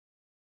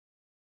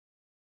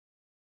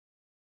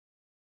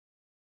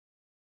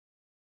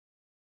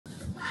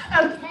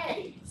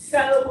Okay,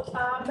 so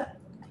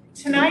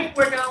tonight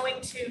we're going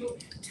to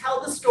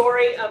tell the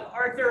story of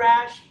Arthur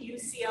Ashe,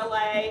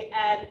 UCLA,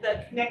 and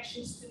the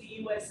connections to the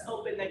US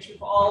Open that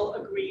you've all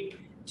agreed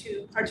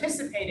to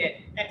participate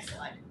in. Next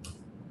slide.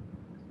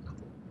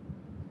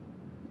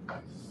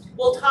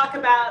 We'll talk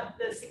about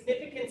the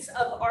significance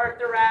of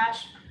Arthur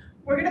Ashe.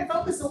 We're going to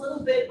focus a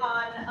little bit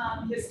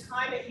on his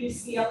time at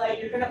UCLA.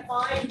 You're going to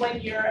find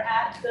when you're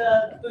at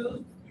the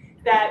booth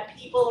that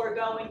people are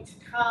going to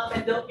come,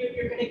 and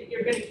you're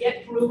going to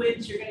get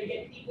Bruins. You're going to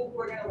get people who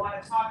are going to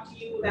want to talk to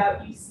you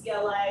about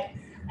UCLA,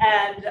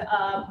 and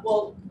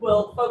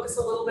we'll focus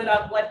a little bit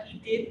on what he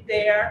did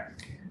there.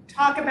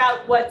 Talk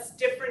about what's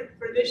different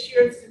for this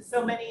year, since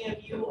so many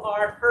of you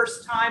are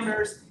first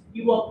timers.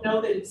 You won't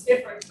know that it's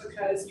different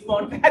because you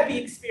won't have had the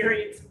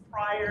experience in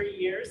prior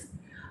years.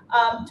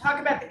 Talk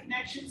about the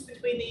connections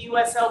between the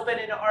US Open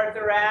and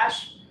Arthur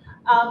Ashe.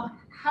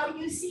 How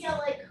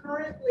UCLA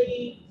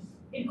currently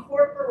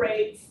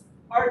incorporates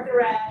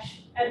Arthur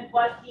Ashe and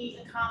what he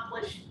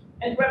accomplished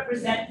and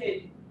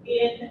represented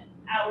in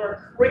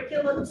our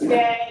curriculum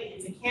today,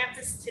 in the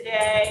campus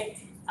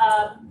today,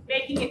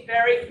 making it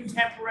very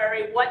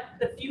contemporary, what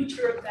the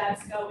future of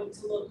that's going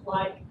to look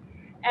like.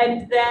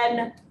 And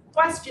then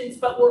questions,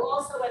 but we're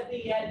also at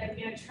the end, I'm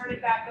going to turn it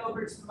back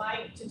over to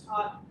Mike to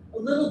talk a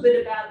little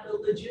bit about the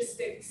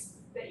logistics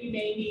that you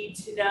may need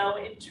to know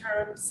in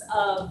terms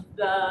of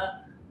the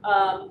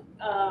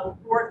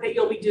work that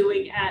you'll be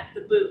doing at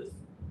the booth.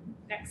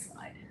 Next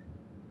slide.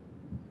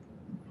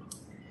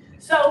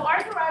 So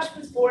Arthur Ashe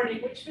was born in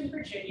Richmond,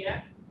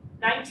 Virginia,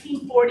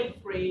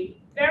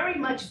 1943, very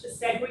much the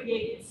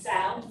segregated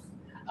South.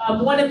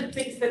 One of the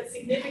things that's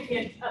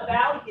significant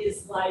about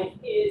his life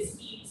is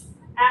he's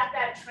at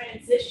that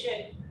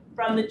transition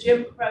from the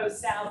Jim Crow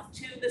South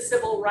to the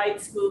Civil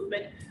Rights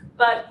Movement,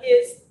 but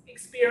his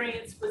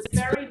experience was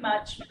very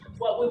much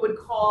what we would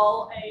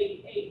call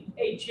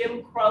a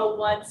Jim Crow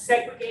one,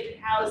 segregated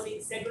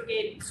housing,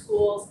 segregated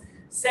schools,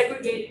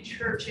 segregated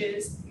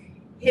churches.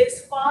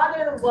 His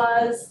father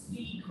was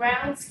the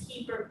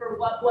groundskeeper for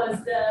what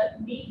was the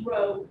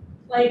Negro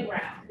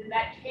playground, and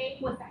that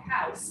came with the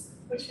house,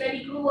 which meant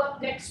he grew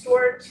up next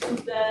door to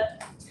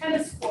the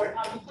tennis court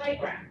on the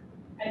playground.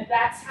 And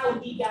that's how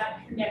he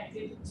got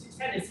connected to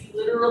tennis. He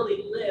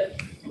literally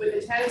lived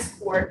with a tennis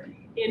court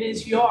in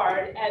his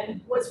yard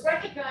and was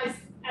recognized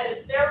at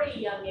a very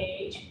young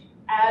age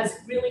as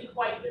really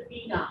quite the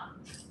phenom.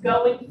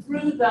 Going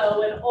through,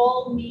 though, an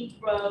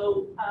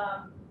all-Negro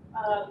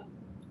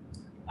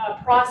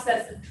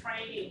process of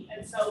training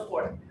and so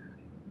forth.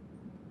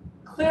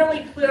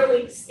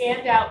 Clearly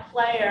standout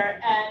player,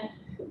 and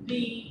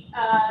the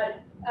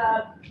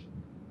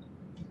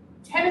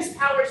tennis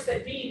powers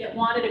that be that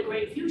wanted a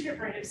great future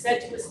for him said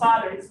to his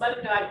father, his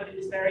mother died when he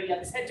was very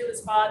young, said to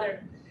his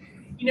father,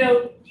 you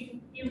know,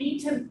 you need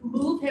to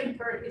move him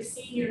for his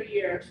senior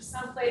year to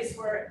someplace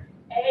where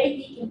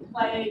he can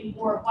play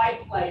more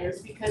white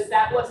players, because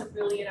that wasn't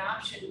really an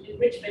option in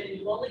Richmond, and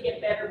you only get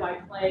better by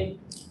playing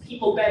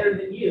people better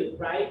than you,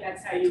 right?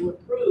 That's how you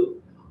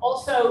improve.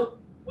 Also,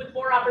 with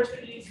more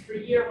opportunities for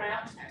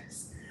year-round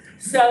tennis.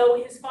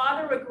 So his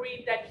father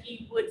agreed that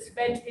he would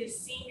spend his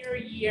senior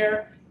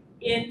year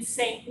in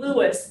St.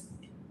 Louis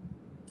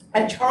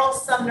at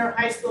Charles Sumner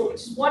High School,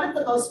 which is one of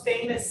the most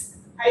famous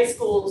high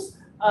schools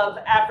of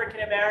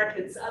African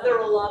Americans. Other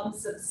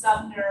alums of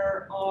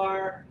Sumner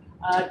are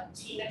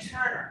Tina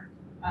Turner.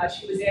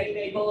 She was Annie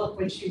Mae Bullock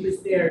when she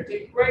was there.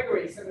 Dick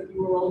Gregory, some of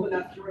you were old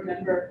enough to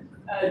remember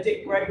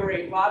Dick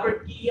Gregory.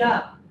 Robert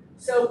Guillaume.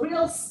 So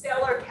real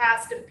stellar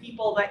cast of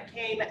people that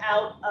came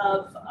out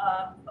of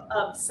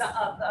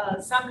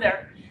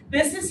Sumner.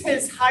 This is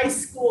his high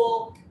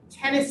school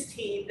tennis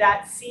team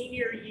that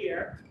senior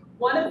year.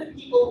 One of the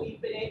people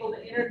we've been able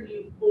to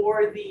interview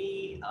for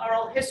the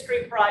Oral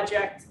History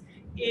Project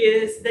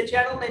is the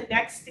gentleman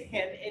next to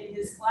him in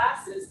his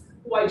classes,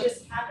 who I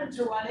just happened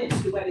to run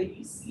into at a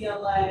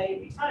UCLA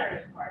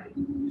retirement party.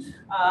 We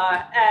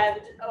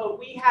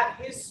have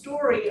his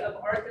story of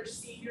Arthur's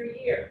senior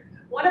year.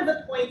 One of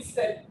the points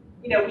that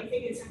we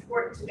think it's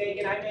important to make,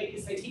 and I make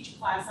as I teach a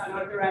class on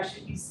Arthur Ashe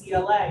at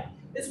UCLA,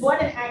 is what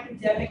an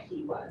academic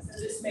he was,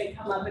 and this may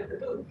come up at the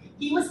booth.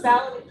 He was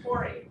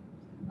valedictorian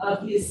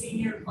of his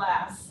senior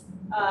class,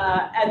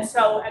 and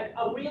so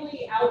a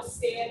really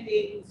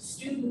outstanding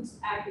student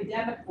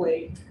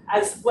academically,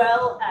 as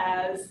well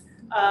as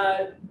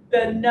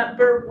the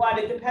number one,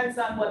 it depends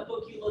on what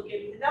book you look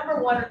at, the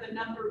number one or the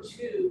number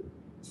two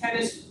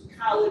tennis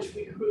college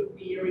recruit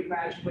the year he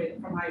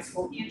graduated from high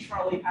school. He and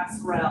Charlie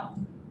Passerelle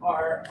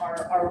are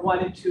 1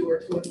 and 2 or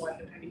 2 and 1,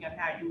 depending on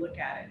how you look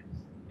at it.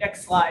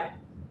 Next slide.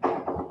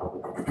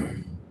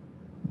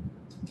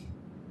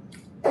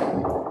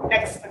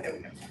 Next one, there we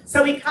go.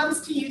 So he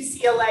comes to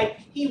UCLA.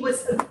 He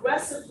was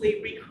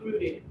aggressively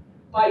recruited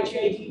by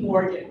J.D.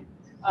 Morgan.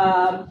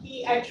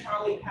 He and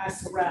Charlie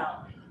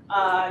Passerelle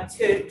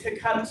to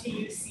come to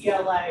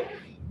UCLA.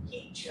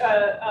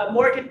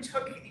 Morgan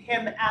took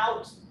him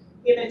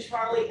and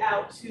Charlie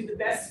out to the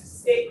best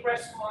steak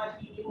restaurant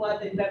he knew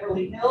of in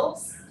Beverly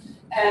Hills.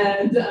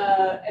 and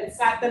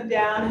sat them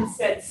down and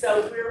said,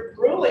 so we're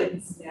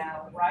Bruins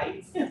now,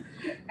 right?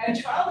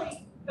 And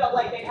Charlie felt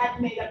like they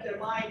hadn't made up their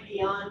mind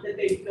beyond that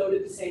they'd go to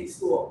the same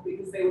school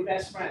because they were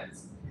best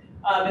friends.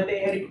 And they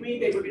had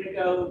agreed they were going to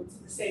go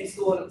to the same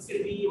school, and it was going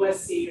to be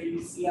USC or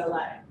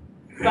UCLA.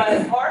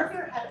 But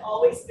Arthur had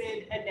always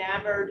been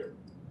enamored,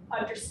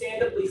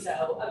 understandably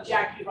so, of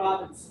Jackie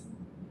Robinson.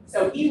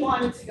 So he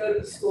wanted to go to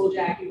the school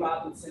Jackie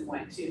Robinson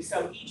went to.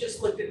 So he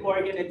just looked at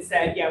Morgan and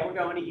said, yeah, we're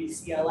going to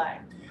UCLA.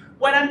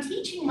 When I'm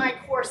teaching my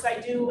course, I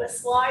do a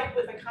slide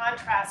with a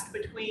contrast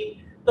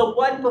between the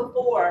one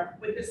before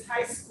with his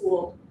high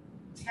school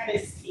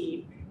tennis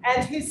team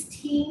and his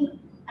team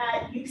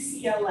at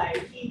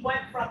UCLA. He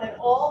went from an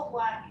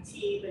all-black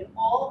team, an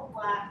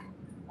all-black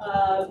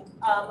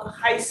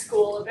high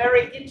school, a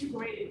very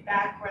integrated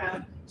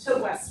background, to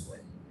Westwood.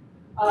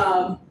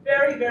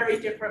 Very, very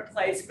different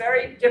place,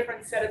 very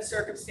different set of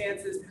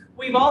circumstances.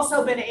 We've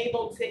also been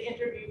able to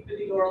interview for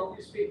the Oral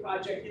History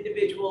Project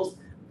individuals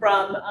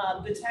from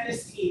the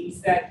tennis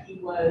teams that he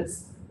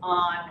was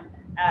on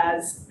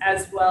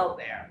as well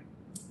there.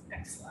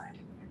 Next slide.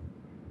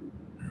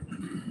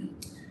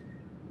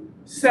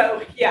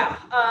 So yeah,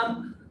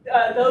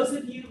 those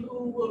of you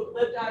who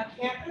lived on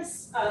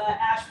campus,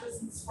 Ashe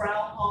was in Sproul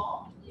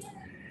Hall.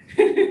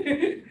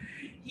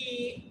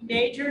 He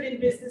majored in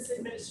business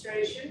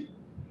administration.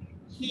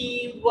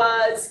 He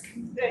was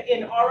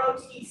in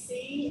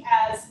ROTC,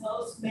 as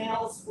most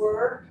males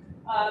were.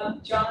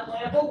 John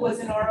Lamble was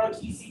in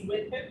ROTC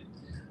with him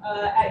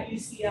at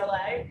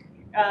UCLA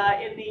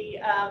in the,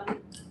 can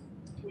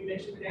we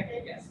mention the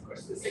decade? Yes, of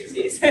course, the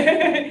 60s,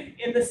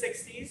 in the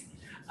 60s.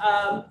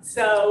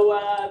 So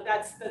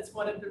that's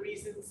one of the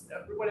reasons,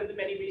 one of the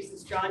many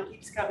reasons John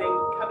keeps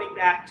coming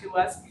back to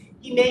us.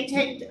 He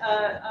maintained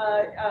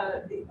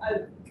a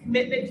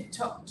commitment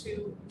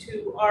to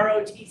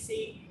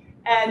ROTC.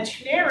 And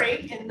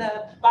Chineri, in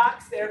the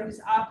box there, who's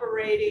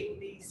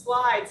operating the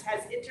slides,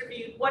 has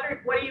interviewed, what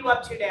are you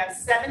up to now?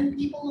 7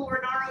 people who were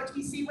in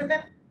ROTC with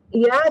him?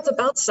 Yeah, it's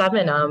about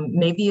 7,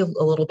 maybe a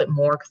little bit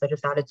more because I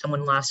just added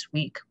someone last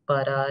week.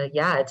 But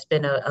yeah, it's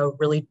been a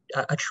really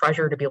a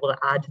treasure to be able to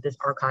add to this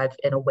archive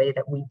in a way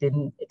that we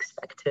didn't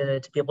expect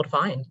to be able to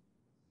find.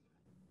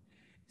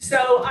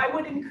 So I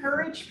would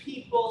encourage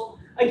people,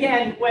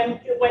 again, when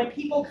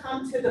people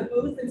come to the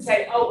booth and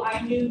say, oh, I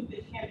knew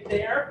him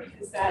there,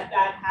 because that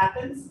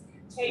happens,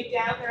 take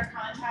down their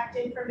contact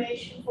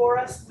information for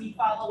us. We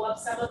follow up.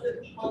 Some of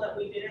the people that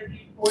we've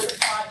interviewed for the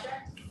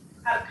project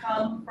have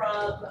come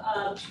from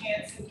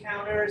chance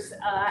encounters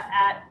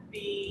at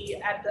the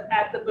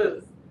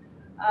booth.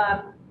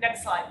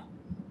 Next slide.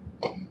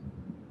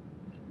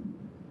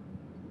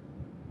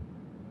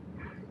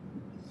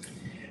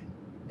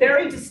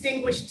 Very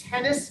distinguished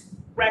tennis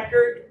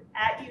record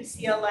at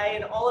UCLA,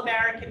 an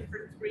All-American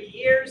for 3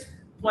 years,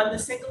 won the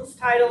singles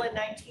title in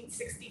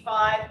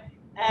 1965,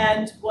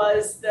 and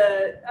was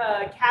the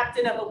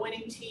captain of a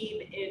winning team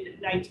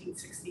in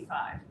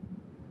 1965.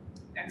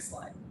 Next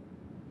slide.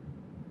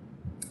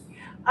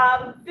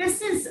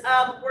 This is,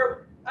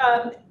 we're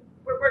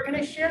going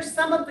to share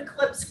some of the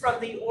clips from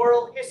the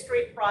Oral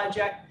History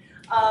Project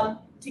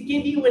to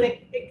give you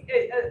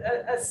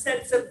a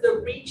sense of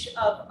the reach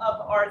of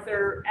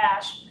Arthur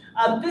Ashe.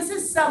 This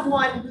is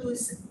someone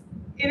whose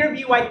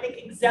interview, I think,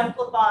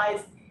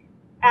 exemplifies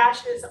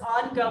Ashe's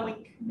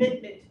ongoing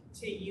commitment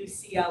to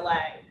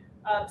UCLA.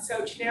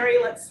 So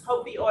Chineri, let's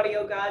hope the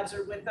audio gods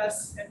are with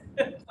us.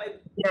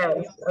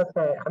 Yes,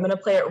 okay. I'm going to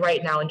play it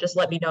right now and just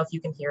let me know if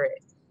you can hear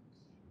it.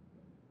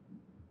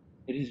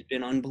 It has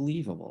been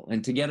unbelievable,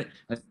 and to get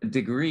a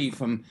degree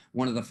from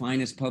one of the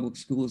finest public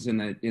schools in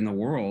the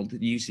world,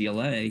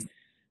 UCLA,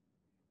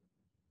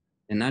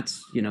 and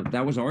that's, you know,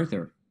 that was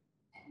Arthur.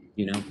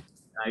 You know,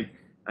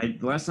 I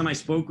last time I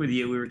spoke with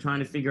you, we were trying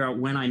to figure out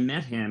when I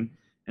met him,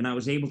 and I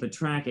was able to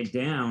track it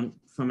down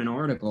from an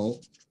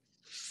article.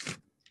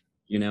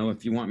 You know,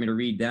 if you want me to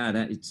read that,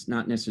 it's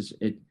not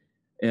necessary.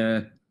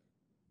 It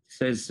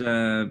says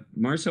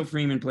Marcel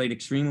Freeman played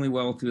extremely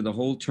well through the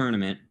whole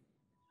tournament.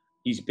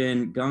 He's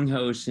been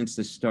gung-ho since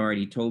the start.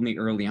 He told me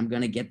early, I'm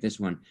going to get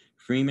this one.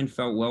 Freeman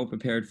felt well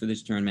prepared for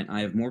this tournament. I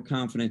have more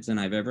confidence than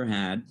I've ever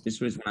had.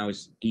 This was when I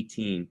was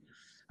 18.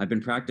 I've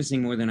been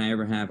practicing more than I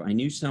ever have. I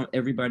knew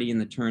everybody in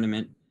the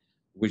tournament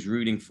was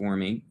rooting for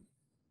me.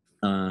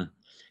 It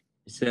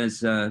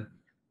says, oh,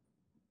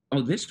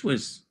 this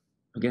was,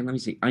 again, let me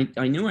see.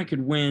 I knew I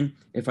could win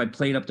if I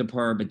played up to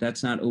par, but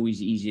that's not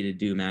always easy to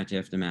do match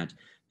after match.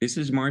 This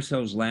is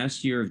Marcel's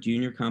last year of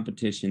junior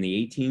competition.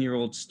 The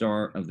 18-year-old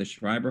star of the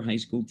Schreiber High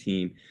School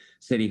team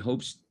said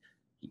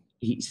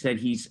he said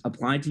he's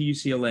applied to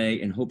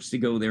UCLA and hopes to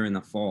go there in the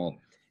fall.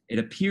 It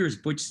appears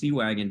Butch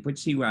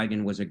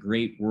Seawagon was a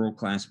great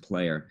world-class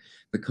player.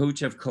 The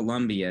coach of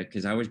Columbia,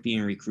 because I was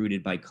being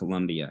recruited by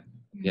Columbia,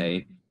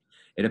 okay?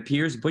 It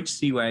appears Butch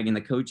Seawagon,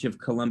 the coach of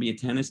Columbia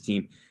tennis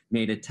team,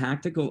 made a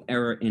tactical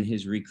error in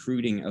his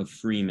recruiting of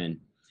Freeman.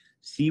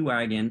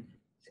 Seawagon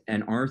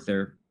and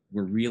Arthur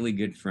were really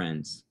good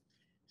friends.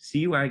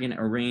 Seawagon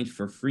arranged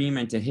for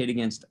Freeman to hit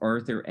against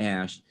Arthur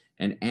Ashe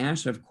And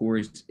Ashe, of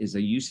course, is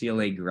a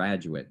UCLA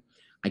graduate.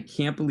 I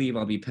can't believe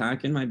I'll be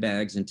packing my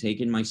bags and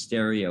taking my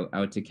stereo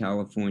out to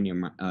California,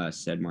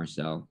 said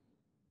Marcel.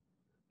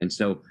 And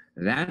so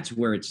that's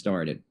where it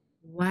started.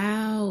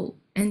 Wow.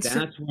 And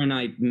that's when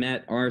I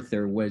met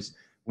Arthur, was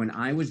when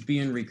I was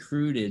being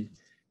recruited,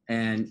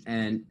 and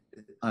then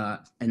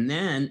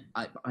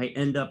I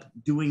end up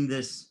doing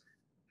this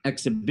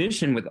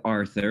exhibition with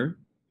Arthur,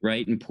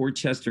 right, in Port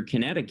Chester,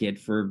 Connecticut,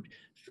 for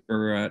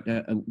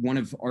one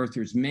of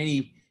Arthur's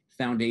many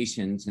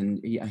foundations,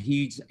 and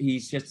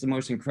he's just the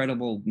most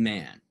incredible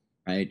man,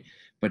 right?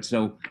 But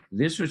so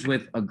this was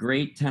with a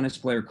great tennis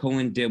player,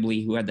 Colin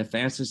Dibley, who had the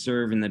fastest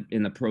serve in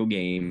the pro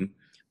game,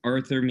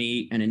 Arthur,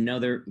 me, and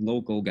another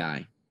local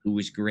guy who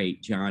was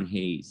great, John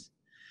Hayes.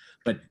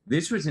 But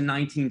this was in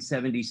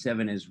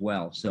 1977 as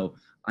well. So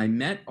I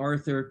met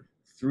Arthur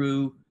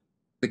through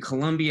the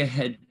Columbia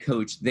head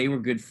coach. They were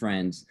good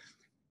friends.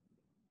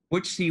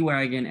 Butch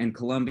Seawagon and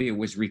Columbia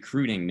was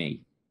recruiting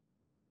me.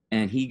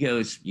 And he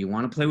goes, "You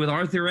want to play with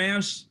Arthur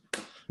Ashe?" I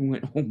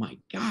went, "Oh my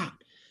God."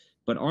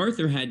 But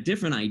Arthur had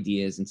different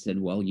ideas and said,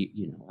 "Well,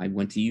 you know, I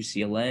went to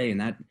UCLA, and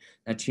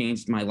that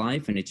changed my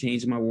life, and it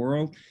changed my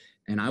world,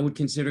 and I would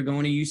consider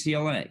going to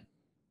UCLA."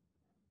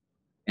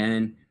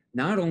 And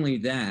not only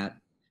that,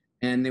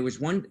 and there was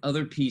one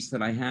other piece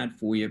that I had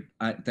for you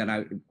that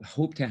I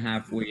hope to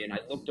have for you, and I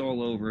looked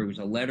all over. It was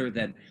a letter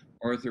that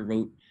Arthur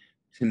wrote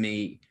to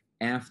me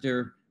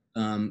after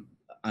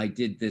I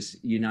did this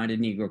United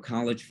Negro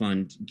College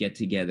Fund get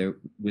together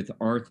with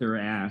Arthur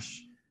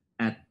Ashe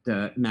at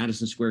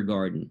Madison Square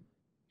Garden.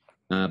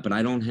 But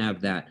I don't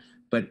have that.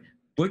 But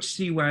Butch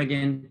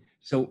Seawagon,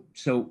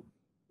 so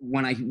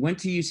when I went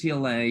to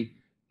UCLA,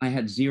 I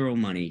had zero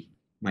money.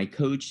 My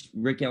coach,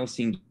 Rick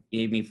Elstein,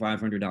 gave me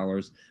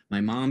 $500. My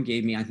mom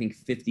gave me, I think,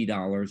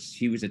 $50.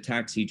 She was a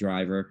taxi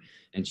driver,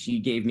 and she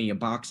gave me a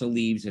box of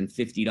leaves and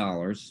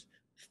 $50,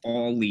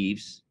 fall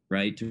leaves,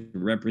 right, to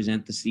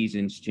represent the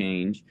season's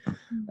change.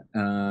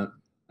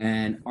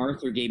 And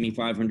Arthur gave me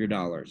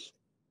 $500.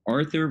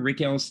 Arthur, Rick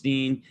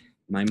Elstein,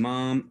 my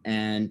mom,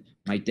 and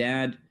my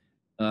dad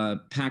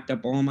packed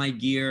up all my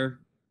gear,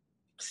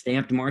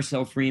 stamped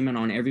Marcel Freeman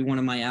on every one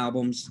of my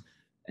albums,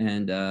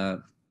 and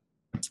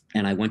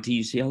I went to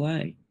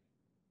UCLA.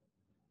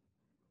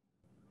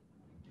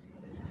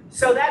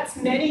 So that's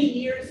many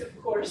years, of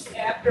course,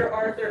 after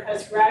Arthur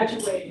has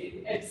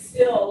graduated, and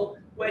still,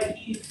 when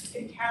he's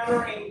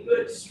encountering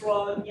good,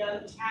 strong,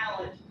 young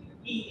talent,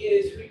 he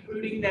is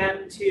recruiting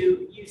them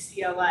to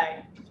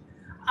UCLA.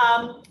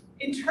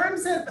 In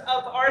terms of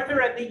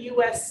Arthur at the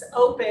U.S.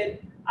 Open,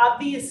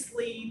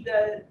 obviously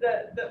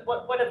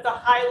one of the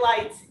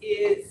highlights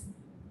is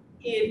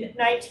in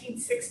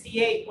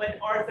 1968 when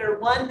Arthur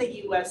won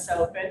the U.S.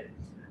 Open.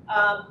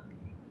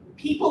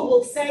 People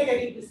will say that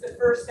he was the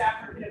first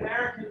African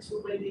American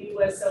to win the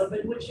U.S.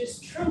 Open, which is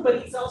true, but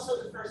he's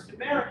also the first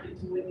American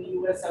to win the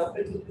U.S.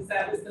 Open because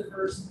that was the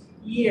first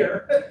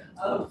year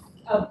of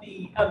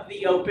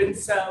the Open.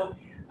 So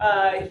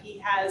he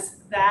has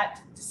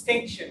that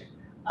distinction.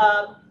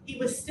 He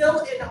was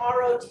still in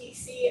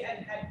ROTC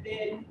and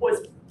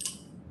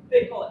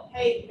they call it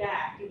paid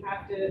back. You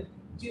have to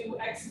do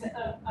X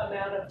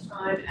amount of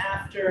time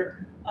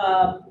after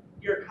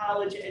your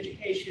college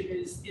education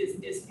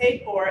is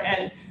paid for.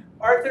 And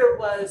Arthur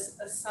was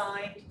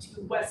assigned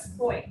to West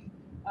Point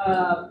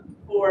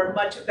for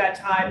much of that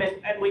time,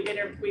 and we've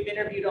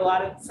interviewed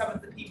some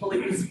of the people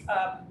he was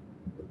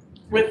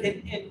with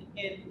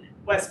in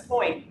West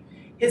Point.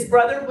 His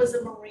brother was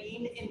a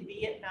Marine in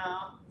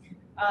Vietnam.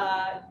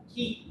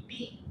 He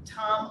beat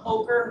Tom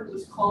Oker, who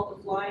was called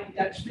the Flying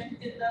Dutchman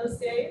in those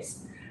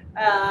days.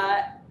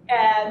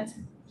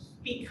 And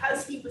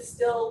because he was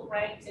still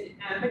ranked an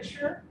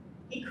amateur,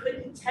 he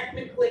couldn't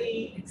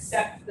technically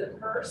accept the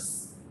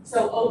purse.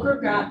 So Oker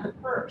got the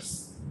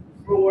purse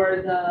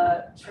for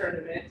the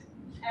tournament.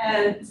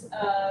 And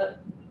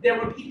there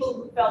were people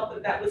who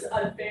felt that was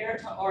unfair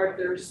to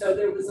Arthur. So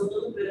there was a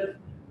little bit of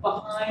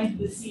behind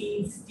the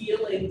scenes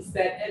dealings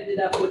that ended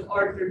up with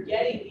Arthur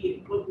getting the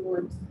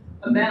equivalent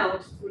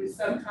amount through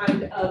some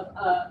kind of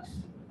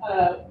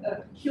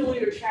a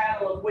peculiar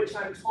channel, of which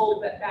I'm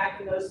told that back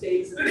in those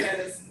days in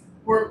tennis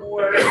were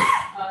more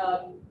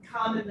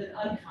common than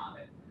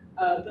uncommon.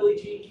 Billie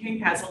Jean King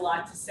has a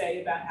lot to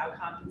say about how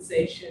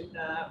compensation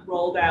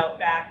rolled out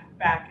back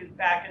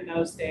in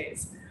those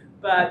days.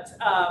 But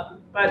a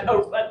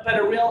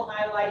real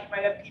highlight, you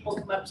might have people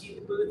come up to you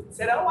at the booth and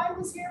said, "Oh, I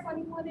was here when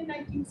he won in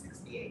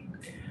 1968."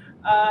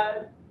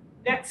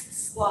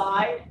 Next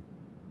slide.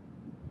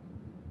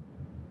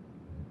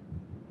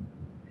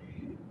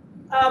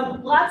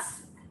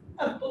 Lots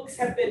of books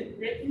have been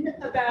written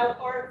about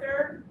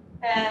Arthur,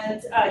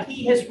 and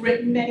he has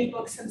written many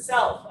books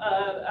himself.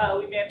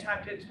 We may have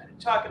time to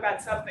talk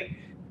about something.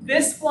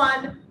 This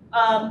one,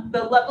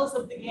 The Levels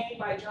of the Game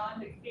by John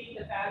McPhee,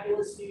 the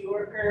fabulous New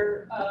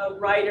Yorker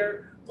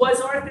writer, was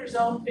Arthur's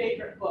own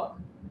favorite book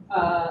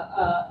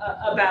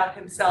about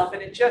himself,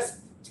 and it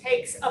just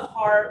takes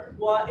apart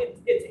what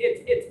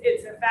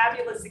it's a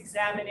fabulous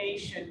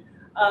examination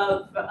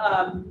of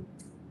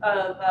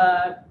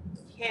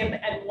him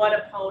and one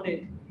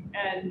opponent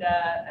and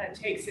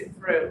takes it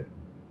through.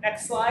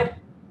 Next slide.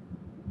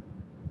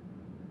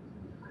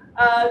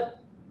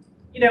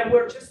 You know,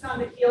 we're just on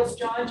the heels.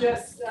 John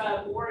just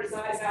wore his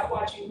eyes out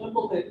watching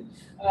Wimbledon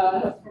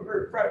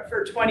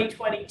for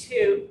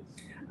 2022.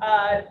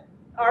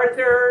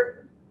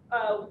 Arthur,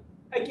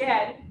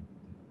 again,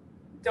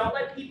 don't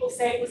let people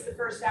say he was the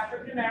first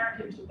African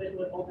American to win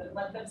Wimbledon.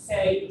 Let them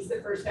say he was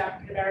the first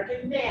African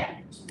American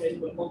man to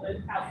win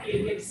Wimbledon.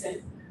 Althea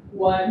Gibson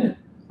won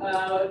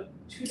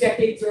 2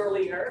 decades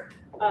earlier,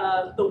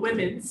 the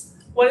women's.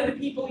 One of the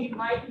people you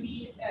might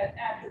meet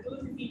at the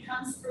booth if he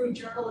comes through,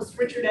 journalist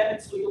Richard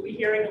Evans, who you'll be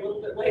hearing a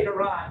little bit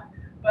later on.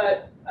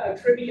 But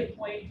trivia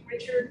point,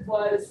 Richard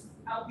was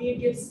Althea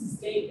Gibson's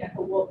date at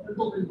the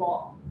Wimbledon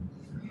ball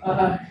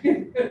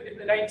in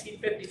the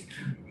 1950s.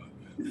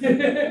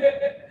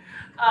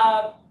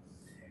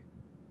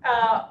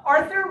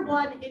 Arthur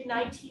won in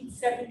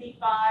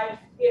 1975.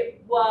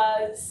 It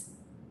was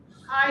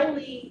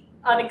highly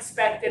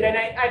unexpected, and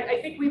I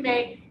think we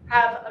may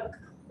have a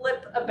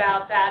clip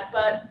about that,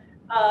 but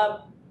I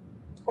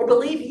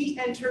believe he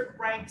entered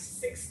rank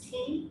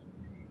 16.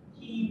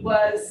 He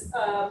was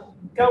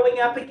going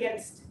up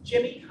against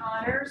Jimmy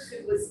Connors,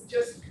 who was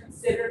just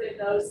considered in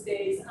those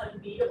days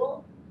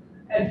unbeatable,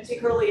 and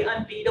particularly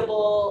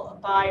unbeatable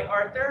by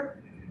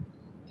Arthur.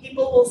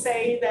 People will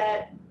say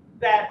that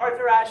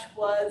Arthur Ashe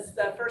was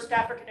the first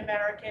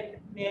African-American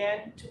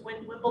man to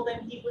win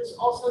Wimbledon. He was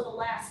also the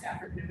last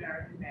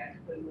African-American man to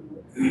win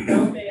Wimbledon.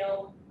 No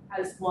male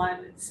has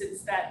won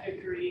since that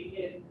victory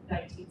in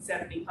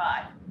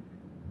 1975.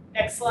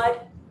 Next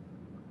slide.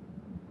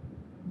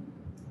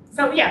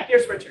 So yeah,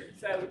 here's Richard.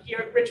 So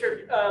here,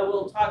 Richard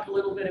will talk a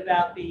little bit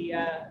about the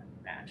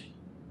match.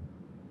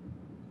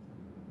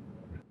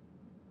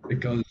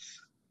 Because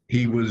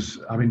he was,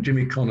 I mean,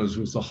 Jimmy Connors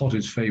was the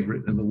hottest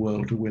favorite in the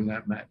world to win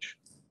that match.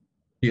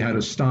 He had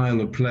a style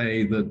of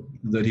play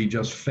that he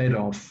just fed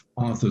off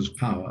Arthur's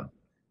power,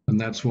 and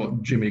that's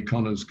what Jimmy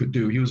Connors could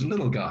do. He was a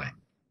little guy.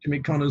 Jimmy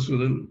Connors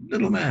was a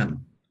little man,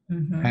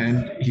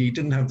 and he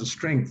didn't have the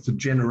strength to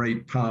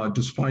generate power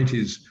despite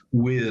his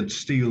weird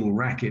steel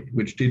racket,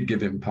 which did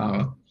give him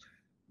power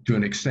to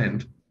an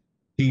extent.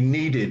 He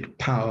needed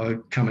power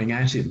coming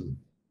at him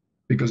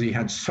because he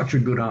had such a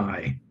good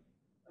eye.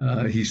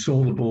 He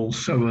saw the ball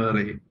so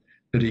early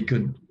that he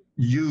could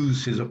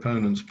use his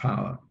opponent's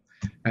power.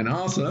 And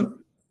Arthur,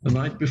 the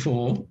night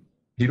before,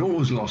 he'd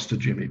always lost to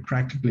Jimmy,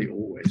 practically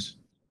always.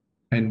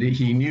 And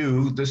he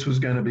knew this was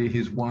going to be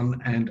his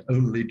one and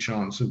only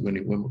chance of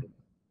winning Wimbledon.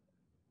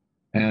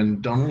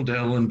 And Donald,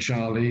 Dell, and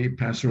Charlie,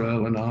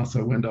 Passerelle, and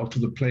Arthur went off to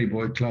the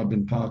Playboy Club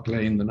in Park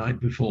Lane the night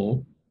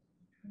before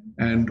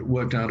and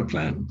worked out a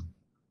plan.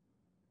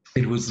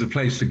 It was the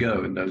place to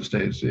go in those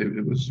days.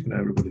 It was, you know,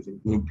 everybody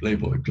think,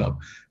 Playboy Club.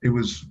 It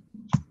was,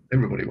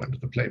 everybody went to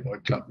the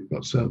Playboy Club. You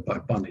got served by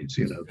bunnies,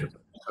 you know.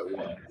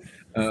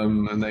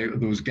 And there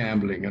was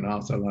gambling, and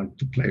Arthur liked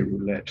to play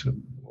roulette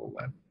and all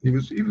that. He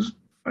was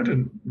quite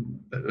a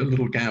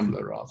little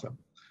gambler, Arthur.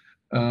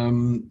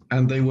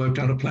 And they worked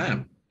out a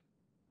plan.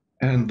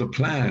 And the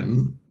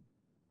plan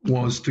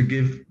was to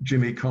give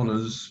Jimmy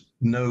Connors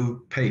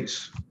no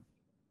pace.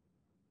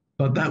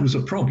 But that was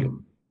a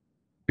problem,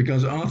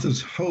 because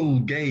Arthur's whole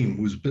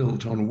game was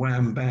built on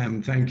wham,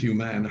 bam, thank you,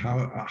 man.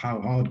 How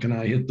hard can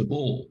I hit the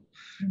ball?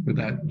 With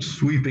that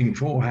sweeping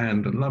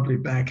forehand and lovely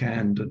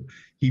backhand. And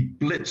he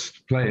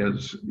blitzed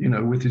players, you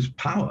know, with his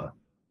power.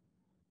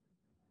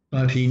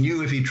 But he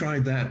knew if he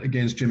tried that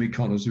against Jimmy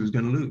Connors, he was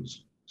going to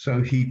lose.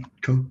 So he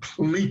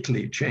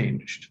completely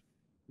changed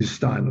his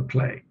style of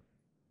play,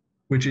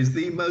 which is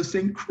the most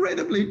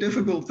incredibly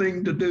difficult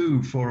thing to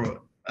do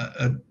for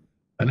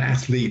an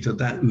athlete at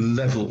that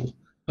level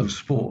of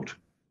sport.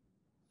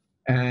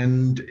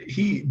 And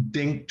he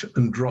dinked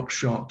and drop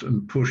shot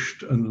and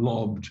pushed and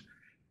lobbed.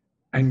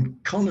 And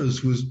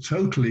Connors was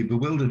totally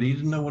bewildered. He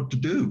didn't know what to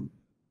do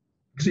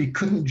because he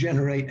couldn't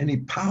generate any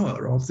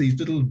power off these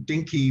little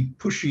dinky,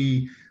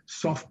 pushy,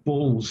 soft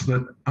balls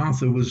that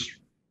Arthur was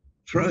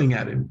throwing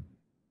at him.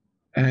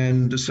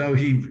 And so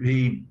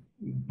he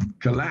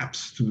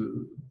collapsed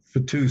for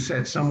 2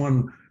 sets.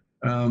 Someone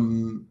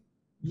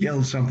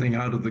yelled something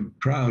out of the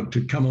crowd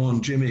to come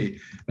on, Jimmy.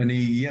 And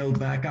he yelled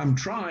back, I'm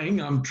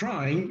trying, I'm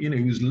trying. You know,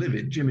 he was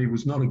livid. Jimmy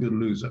was not a good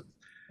loser.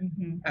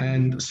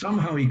 And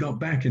somehow he got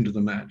back into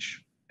the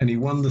match and he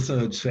won the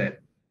 3rd set.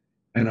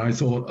 And I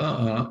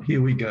thought,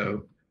 here we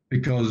go.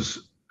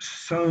 Because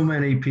so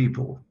many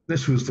people,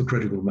 this was the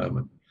critical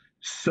moment,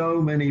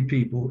 so many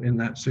people in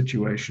that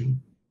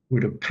situation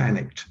would have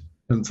panicked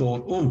and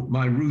thought, oh,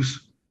 my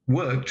ruse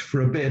worked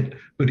for a bit,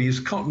 but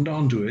he's cottoned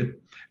onto it.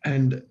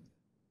 And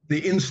the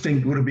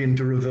instinct would have been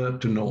to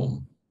revert to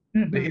norm.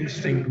 The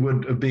instinct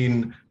would have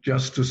been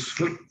just to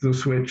flick the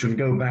switch and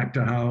go back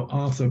to how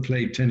Arthur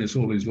played tennis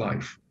all his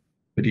life.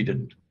 But he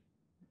didn't.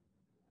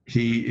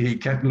 He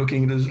kept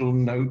looking at his little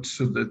notes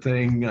of the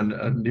thing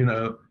and you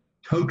know,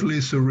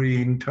 totally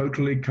serene,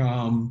 totally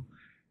calm.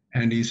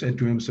 And he said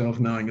to himself,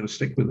 now I'm going to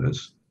stick with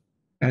this.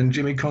 And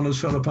Jimmy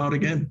Connors fell apart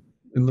again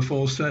in the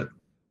 4th set.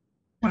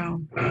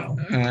 Wow.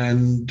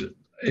 And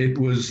it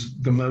was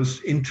the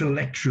most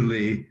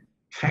intellectually,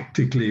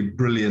 tactically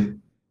brilliant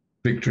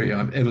victory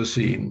I've ever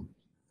seen,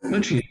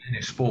 virtually in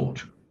any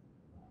sport.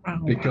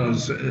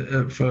 Because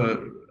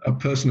for a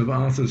person of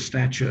Arthur's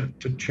stature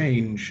to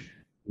change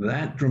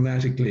that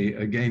dramatically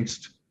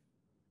against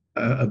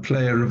a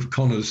player of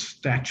Connor's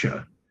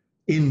stature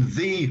in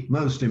the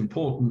most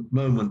important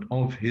moment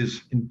of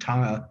his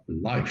entire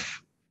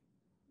life.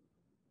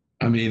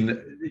 I mean,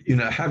 you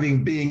know,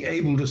 being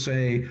able to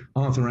say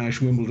Arthur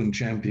Ashe Wimbledon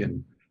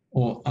champion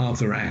or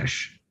Arthur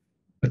Ashe,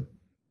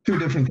 two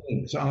different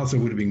things. Arthur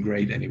would have been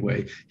great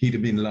anyway. He'd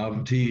have been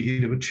loved.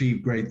 He'd have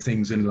achieved great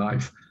things in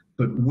life.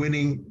 But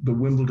winning the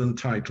Wimbledon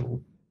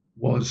title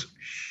was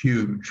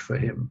huge for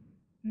him.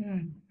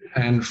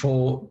 And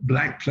for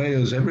Black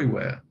players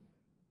everywhere,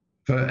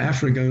 for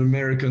African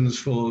Americans,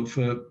 for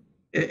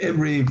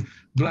every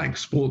Black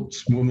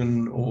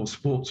sportswoman or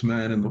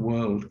sportsman in the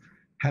world,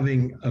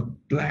 having a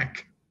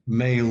Black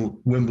male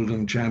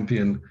Wimbledon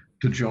champion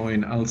to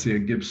join Althea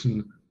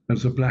Gibson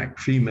as a Black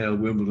female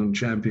Wimbledon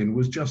champion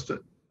was just a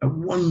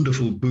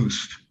wonderful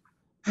boost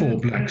for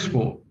Black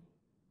sport.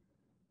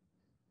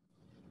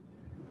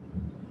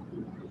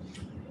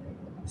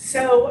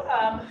 So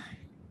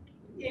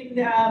in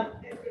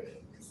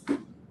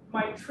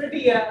my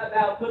trivia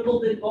about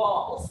Wimbledon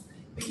balls,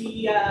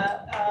 the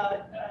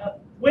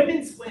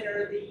women's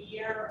winner the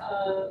year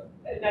of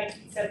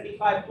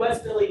 1975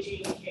 was Billie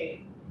Jean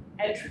King.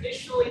 And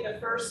traditionally, the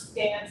first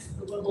dance of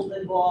the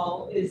Wimbledon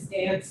ball is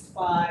danced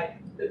by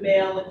the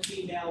male and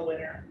female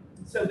winner.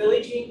 So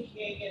Billie Jean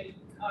King and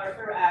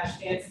Arthur Ashe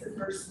danced the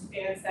first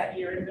dance that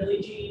year, and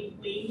Billie Jean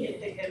leaned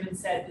into him and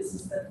said, "This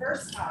is the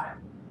first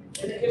time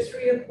in the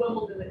history of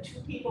Wimbledon that two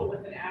people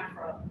with an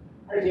afro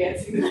are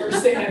dancing the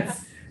first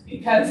dance."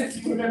 Because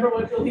if you remember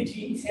what Billie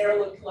Jean's hair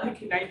looked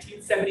like in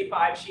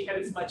 1975, she had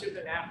as much of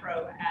an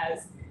afro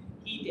as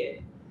he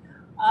did.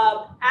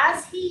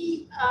 As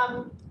he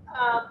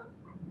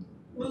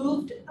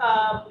moved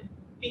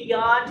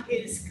beyond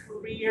his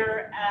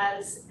career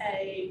as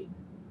a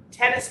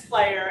tennis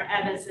player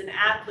and as an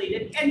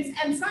athlete,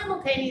 and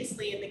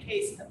simultaneously in the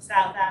case of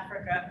South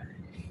Africa,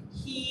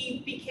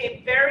 he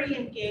became very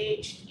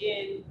engaged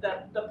in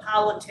the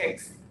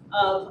politics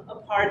of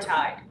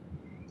apartheid.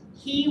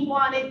 He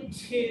wanted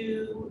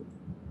to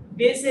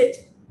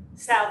visit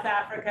South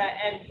Africa,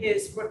 and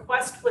his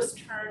request was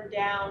turned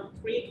down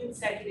 3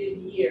 consecutive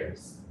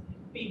years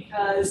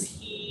because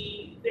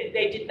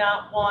they did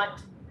not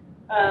want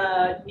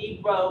a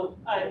Negro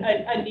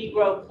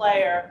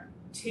player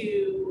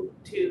to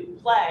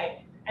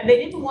play, and they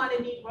didn't want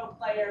a Negro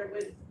player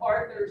with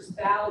Arthur's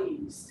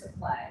values to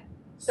play.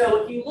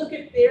 So if you look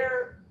at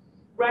their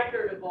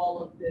record of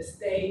all of this,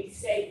 they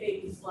say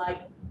things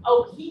like,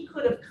 "Oh, he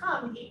could have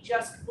come, he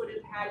just would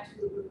have had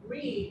to have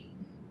agreed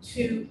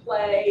to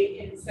play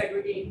in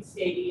segregated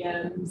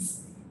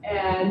stadiums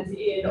and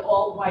in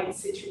all-white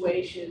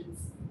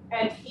situations."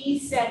 And he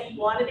said he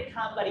wanted to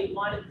come, but he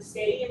wanted the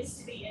stadiums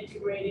to be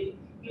integrated.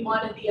 He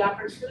wanted the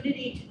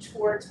opportunity to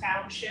tour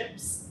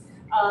townships,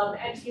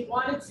 and he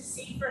wanted to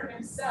see for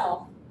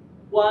himself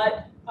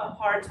what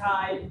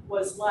apartheid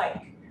was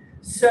like.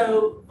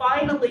 So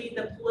finally,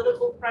 the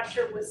political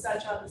pressure was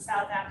such on the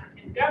South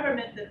African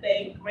government that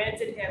they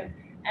granted him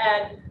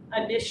an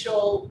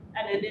initial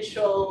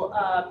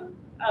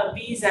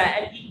visa,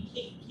 and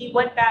he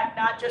went back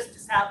not just to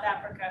South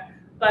Africa,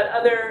 but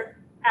other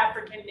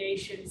African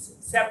nations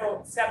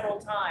several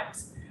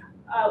times.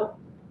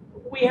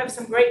 We have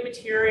some great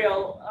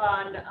material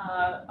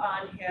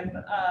on him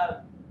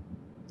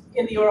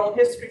in the Oral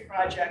History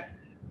Project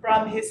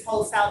from his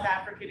whole South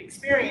African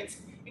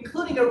experience,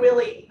 including a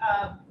really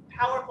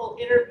powerful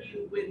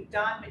interview with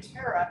Don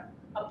Matera,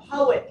 a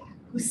poet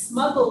who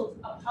smuggled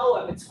a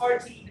poem. It's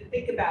hard to even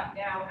think about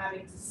now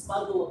having to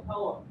smuggle a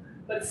poem,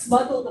 but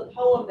smuggled a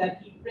poem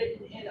that he'd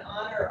written in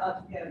honor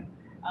of him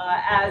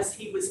as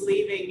he was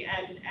leaving.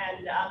 And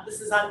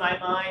this is on my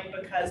mind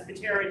because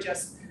Matera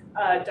just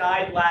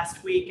died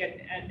last week,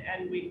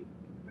 and we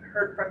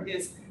heard from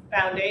his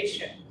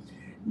foundation.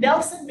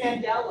 Nelson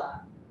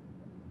Mandela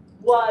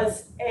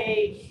was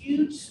a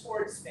huge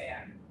sports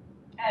fan.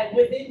 And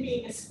within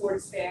being a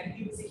sports fan,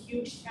 he was a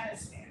huge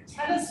tennis fan.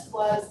 Tennis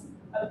was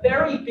a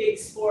very big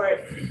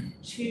sport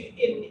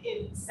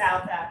in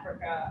South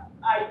Africa.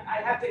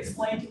 I have to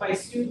explain to my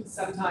students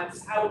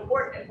sometimes how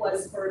important it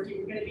was for, if you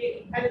were going to be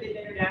a competitive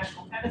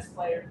international tennis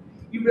player,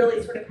 you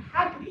really sort of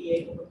had to be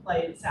able to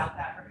play in South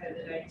Africa in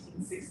the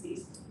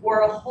 1960s,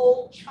 or a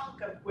whole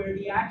chunk of where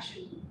the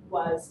action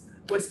was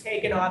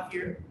taken off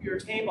your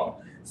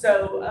table.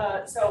 So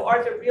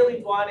Arthur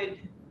really wanted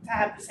to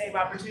have the same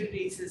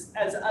opportunities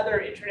as other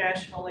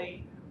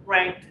internationally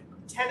ranked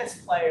tennis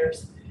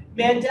players.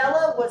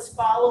 Mandela was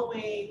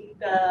following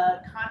the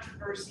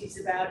controversies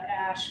about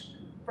Ashe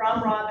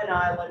from Robben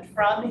Island,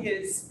 from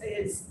his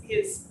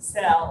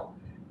cell,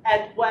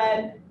 and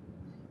when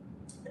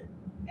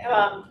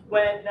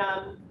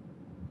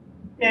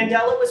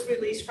Mandela was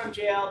released from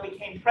jail,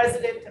 became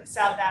president of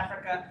South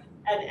Africa,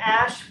 and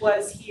Ashe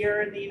was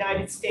here in the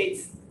United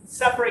States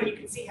suffering. You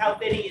can see how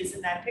thin he is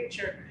in that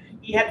picture.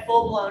 He had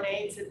full-blown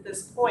AIDS at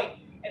this point.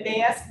 And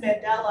they asked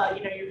Mandela,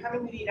 you know, you're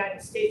coming to the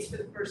United States for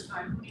the first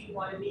time, who do you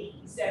want to meet?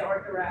 He said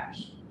Arthur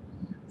Ashe.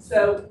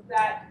 So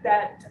that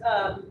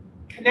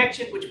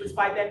connection, which was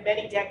by then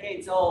many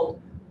decades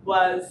old,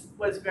 was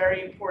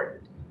very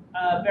important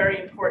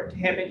to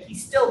him. And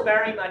he's still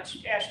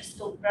Ashe is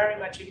still very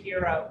much a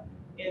hero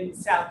in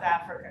South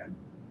Africa.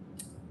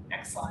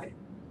 Next slide.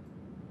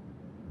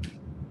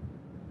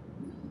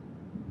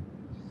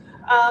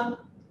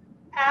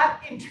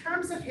 In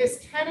terms of his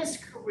tennis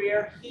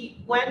career,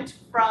 he went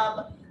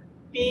from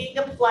being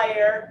a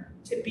player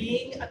to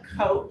being a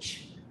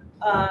coach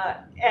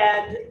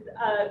and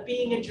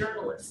being a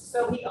journalist.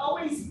 So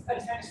a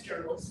tennis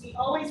journalist, he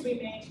always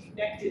remained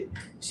connected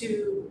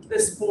to the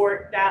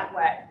sport that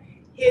way.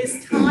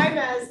 His time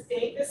as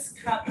Davis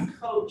Cup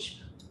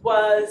coach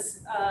was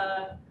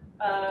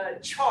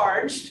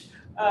charged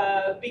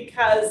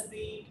because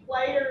the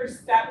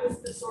players, that was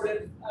the sort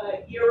of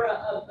era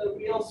of the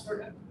real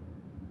sort of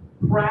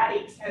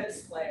bratty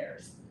tennis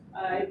players.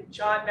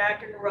 John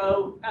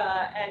McEnroe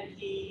and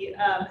he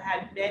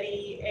had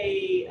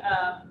many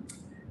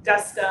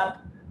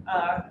dust-up,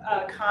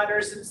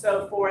 Connors and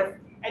so forth.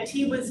 And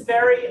he was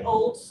very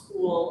old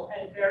school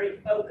and very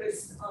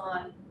focused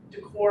on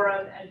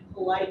decorum and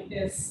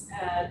politeness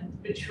and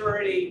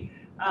maturity.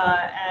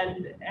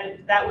 And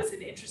that was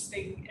an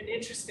interesting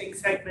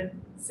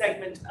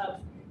segment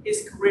of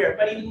his career.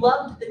 But he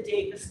loved the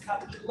Davis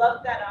Cup. He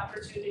loved that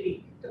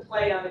opportunity to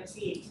play on a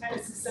team.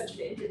 Tennis is such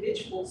an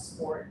individual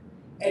sport,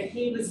 and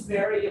he was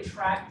very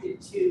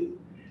attracted to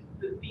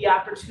the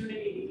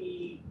opportunity to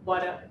be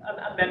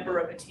a member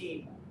of a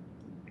team.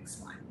 Next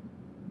slide.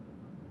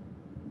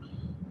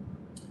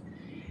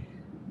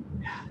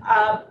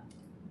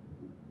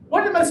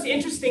 One of the most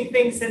interesting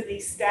things in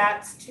these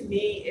stats to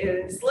me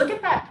is look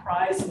at that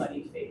prize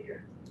money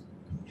figure.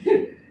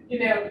 You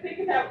know, think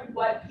about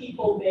what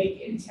people make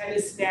in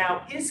tennis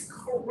now. His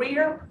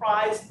career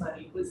prize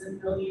money was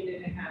 $1.5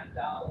 million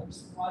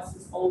across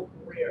his whole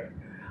career.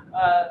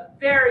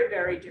 Very,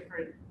 very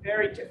different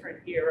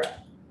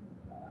era.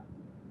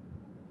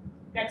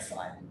 Next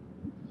slide.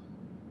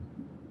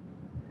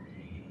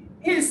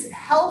 His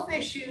health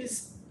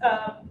issues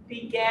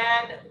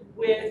began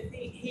with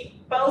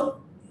both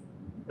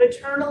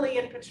maternally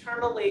and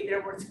paternally.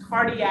 There was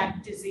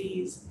cardiac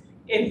disease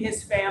in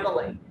his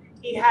family.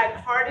 He had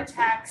heart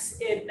attacks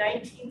in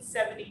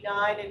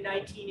 1979 and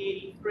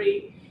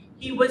 1983.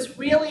 He was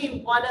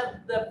really one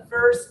of the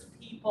first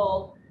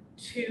people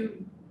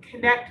to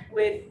connect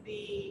with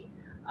the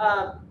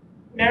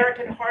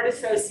American Heart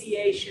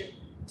Association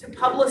to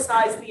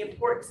publicize the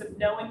importance of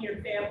knowing your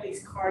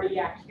family's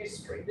cardiac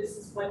history. This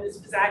is when this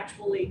was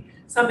actually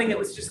something that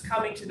was just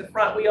coming to the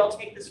front. We all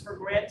take this for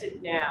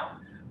granted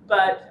now,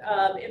 but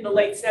in the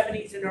late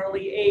 70s and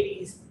early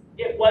 80s,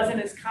 it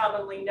wasn't as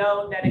commonly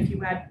known that if you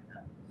had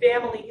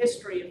family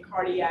history of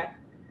cardiac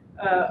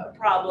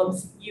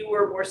problems, you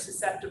were more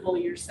susceptible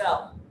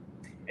yourself.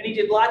 And he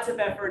did lots of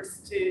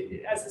efforts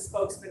as a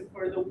spokesman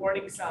for the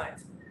warning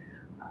signs.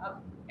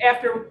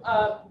 After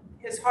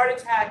his heart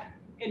attack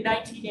in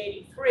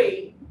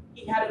 1983,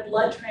 he had a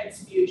blood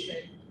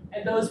transfusion,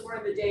 and those were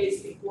in the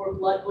days before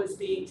blood was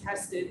being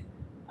tested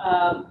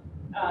for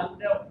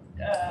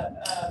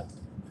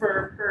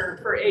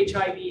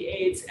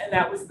HIV/AIDS, and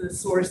that was the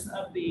source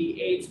of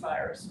the AIDS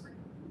virus.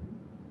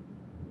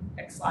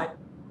 Next slide.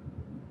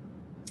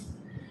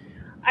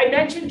 I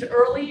mentioned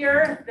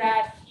earlier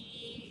that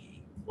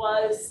he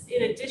was,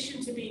 in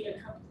addition to being a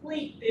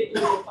complete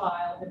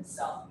bibliophile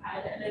himself,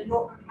 had an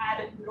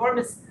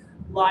enormous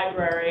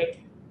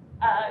library.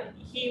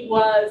 He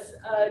was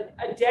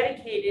a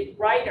dedicated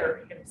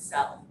writer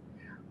himself.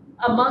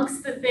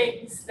 Amongst the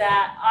things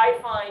that I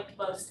find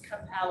most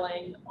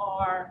compelling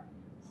are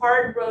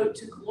Hard Road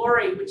to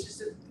Glory, which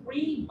is a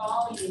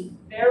 3-volume,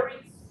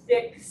 very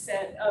thick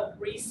set of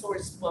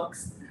resource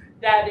books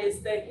that is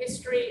the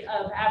history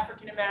of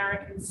African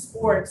American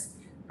sports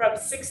from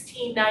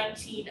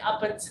 1619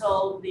 up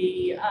until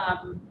the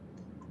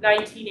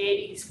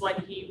 1980s when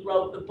he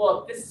wrote the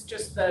book. This is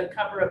just the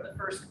cover of the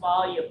first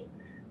volume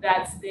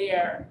that's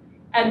there.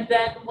 And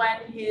then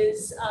when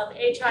his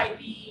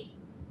HIV/AIDS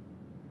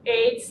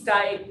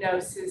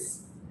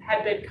diagnosis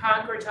had been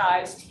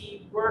concretized,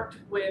 he worked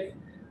with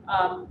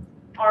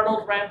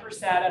Arnold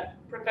Rampersad, a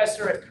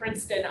professor at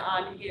Princeton,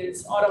 on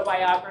his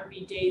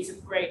autobiography, Days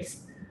of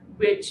Grace,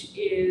 which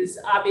is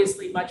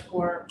obviously much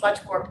more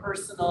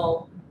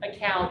personal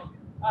account.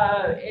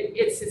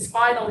 It's his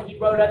final. He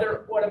wrote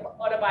other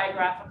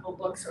autobiographical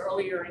books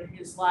earlier in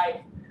his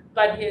life,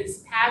 but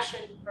his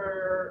passion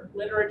for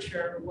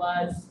literature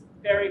was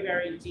very,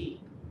 very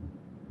deep.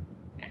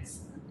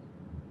 Next.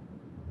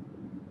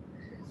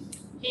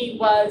 He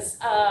was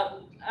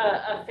a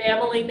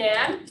family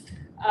man.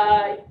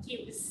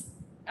 He was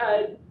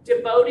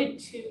devoted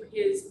to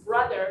his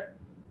brother.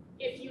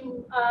 If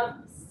you,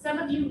 some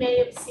of you may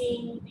have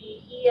seen the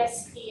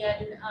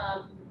ESPN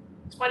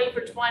 20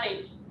 for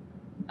 20.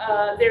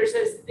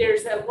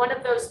 There's one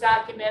of those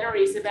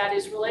documentaries about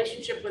his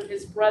relationship with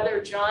his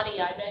brother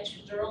Johnny. I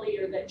mentioned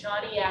earlier that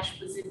Johnny Ashe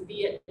was in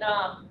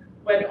Vietnam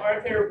when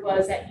Arthur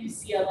was at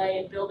UCLA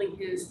and building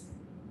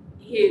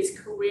his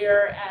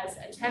career as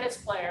a tennis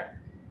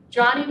player.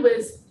 Johnny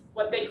was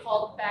what they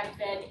called back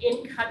then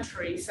in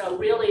country, so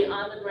really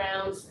on the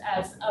grounds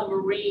as a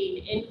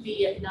Marine in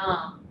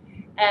Vietnam.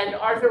 And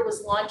Arthur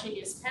was launching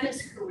his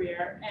tennis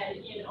career, and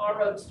in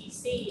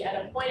ROTC,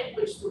 at a point at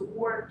which the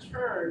war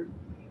turned,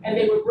 and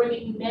they were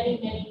bringing many,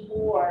 many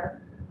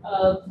more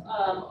of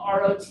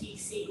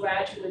ROTC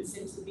graduates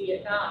into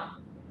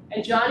Vietnam.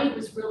 And Johnny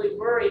was really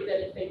worried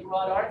that if they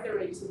brought Arthur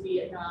into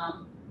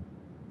Vietnam,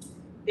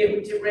 they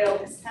would derail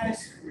his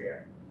tennis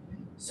career.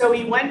 So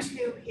he went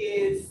to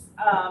his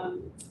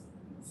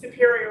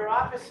superior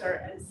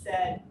officer and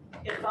said,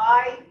 if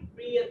I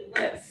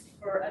re-enlist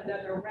for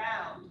another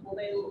round, will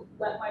they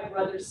let my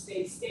brother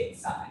stay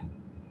stateside?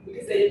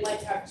 Because they didn't like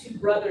to have two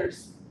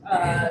brothers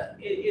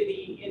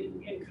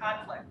in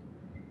conflict.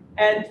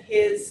 And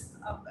his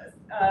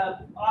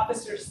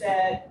officer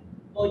said,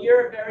 well,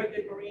 you're a very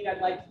good Marine,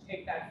 I'd like to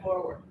take that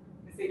forward,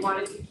 because they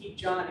wanted to keep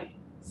Johnny.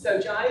 So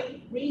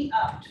Johnny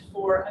re-upped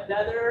for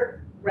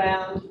another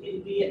round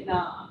in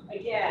Vietnam,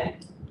 again,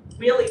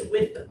 really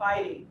with the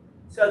fighting,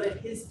 so that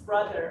his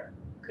brother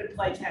could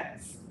play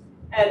tennis.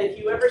 And if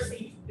you ever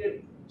see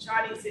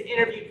Johnny's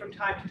interviewed from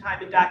time to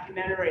time in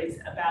documentaries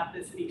about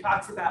this, and he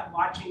talks about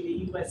watching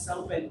the US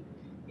Open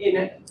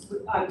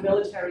on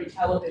military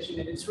television,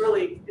 and it's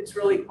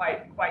really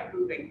quite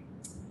moving.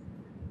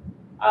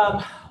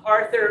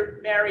 Arthur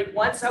married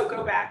once. I'll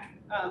go back,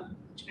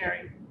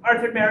 Janeri.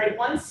 Arthur married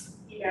once.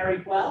 He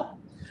married well.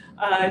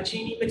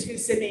 Jeannie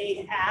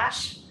Matusini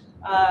Ashe.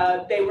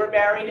 They were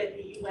married at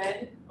the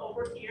UN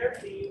over here,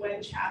 the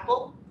UN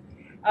chapel.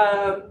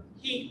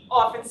 He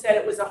often said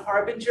it was a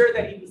harbinger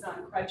that he was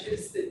on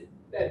crutches,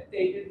 that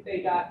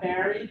they got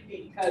married,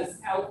 because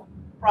health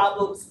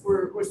problems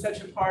were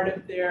such a part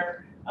of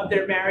their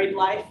married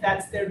life.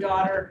 That's their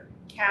daughter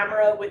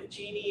Camera with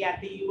Jeannie at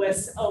the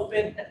US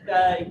Open,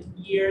 the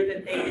year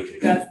that they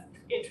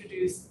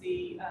introduced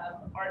the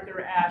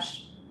Arthur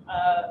Ashe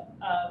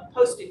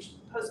postage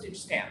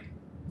stamp.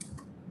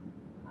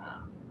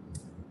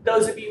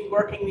 Those of you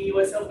working the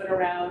US Open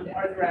around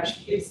Arthur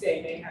Ashe Kids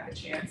Day may have a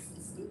chance.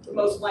 It's the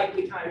most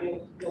likely time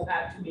you'll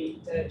have to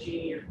meet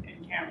Jeannie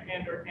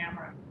and or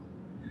Camera.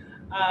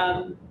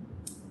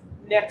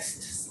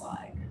 Next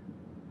slide.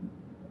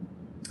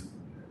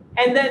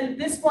 And then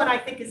this one, I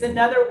think, is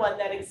another one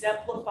that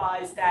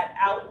exemplifies that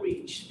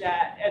outreach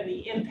and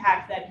the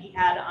impact that he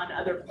had on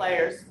other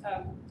players.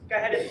 Go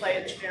ahead and play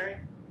it, Sherry.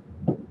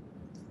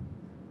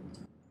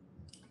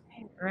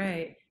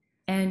 Right.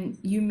 And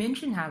you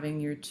mentioned having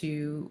your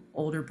two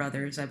older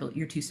brothers,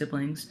 your two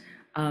siblings,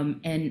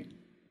 and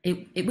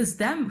it was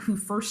them who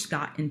first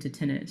got into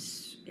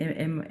tennis.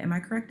 Am I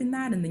correct in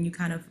that? And then you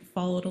kind of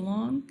followed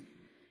along?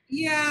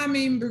 Yeah, I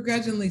mean,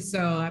 begrudgingly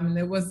so. I mean,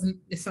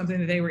 it's something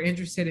that they were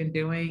interested in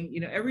doing.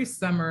 You know, every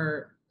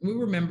summer we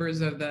were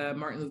members of the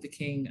Martin Luther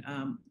King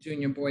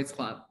Junior Boys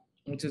Club,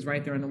 which is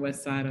right there on the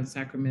west side on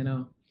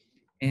Sacramento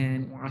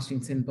and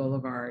Washington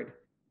Boulevard.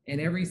 And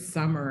every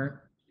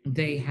summer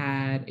they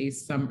had a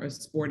summer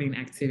sporting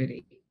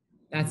activity.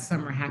 That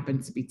summer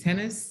happened to be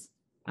tennis.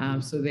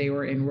 So they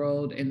were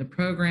enrolled in the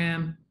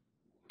program.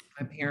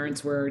 My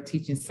parents were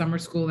teaching summer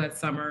school that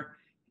summer.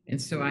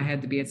 And so I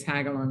had to be a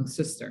tag along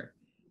sister.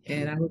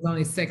 And I was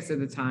only 6 at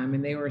the time,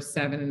 and they were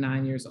 7 and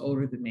 9 years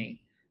older than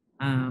me,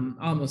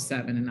 almost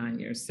 7 and 9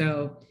 years.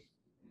 So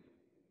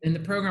in the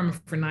program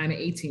for 9 to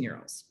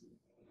 18-year-olds.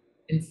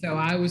 And so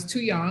I was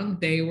too young.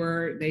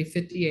 They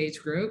fit the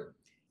age group.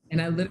 And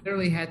I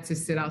literally had to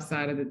sit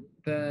outside of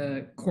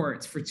the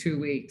courts for 2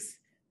 weeks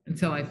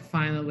until I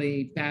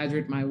finally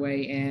badgered my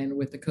way in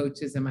with the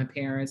coaches and my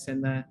parents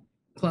and the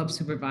club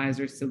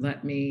supervisors to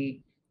let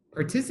me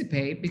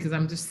participate, because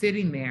I'm just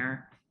sitting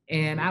there.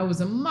 And I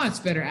was a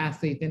much better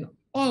athlete than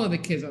all of the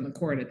kids on the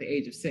court at the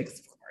age of 6,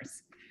 of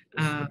course.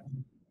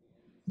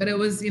 But it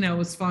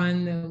was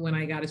fun when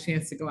I got a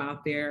chance to go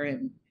out there,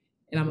 and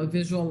I'm a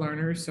visual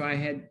learner. So I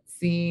had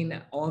seen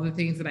all the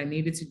things that I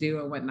needed to do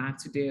and what not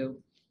to do.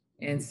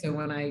 And so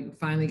when I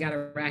finally got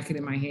a racket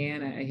in my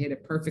hand, I hit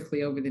it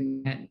perfectly over the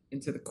net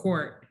into the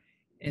court.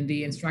 And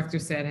the instructor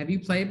said, "Have you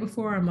played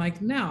before?" I'm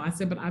like, "No." I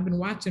said, "But I've been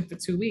watching for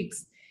 2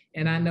 weeks.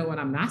 And I know what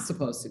I'm not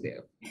supposed to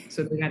do."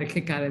 So they got a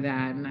kick out of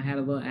that, and I had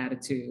a little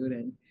attitude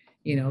and,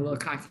 a little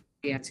cocky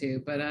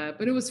attitude. But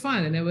it was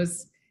fun, and it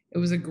was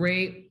a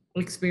great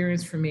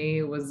experience for me.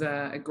 It was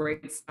a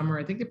great summer.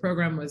 I think the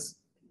program was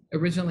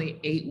originally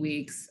 8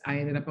 weeks. I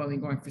ended up only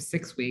going for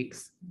 6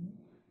 weeks.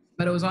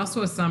 But it was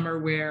also a summer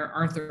where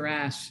Arthur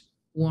Ashe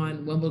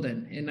won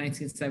Wimbledon in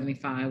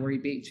 1975, where he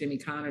beat Jimmy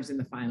Connors in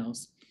the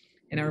finals.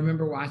 And I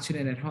remember watching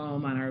it at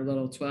home on our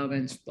little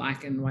 12-inch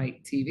black and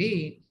white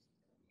TV.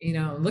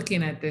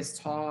 Looking at this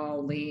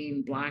tall,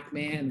 lean black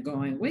man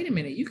going, "Wait a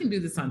minute, you can do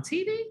this on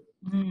TV?"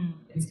 Mm.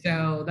 And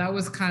so that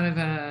was kind of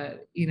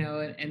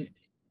an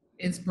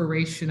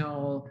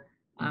inspirational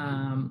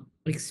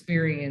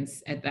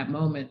experience at that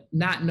moment,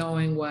 not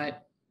knowing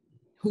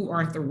who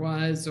Arthur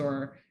was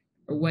or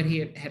what he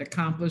had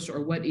accomplished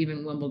or what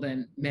even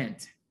Wimbledon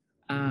meant.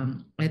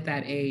 at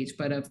that age.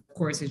 But of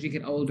course, as you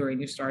get older and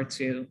you start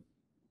to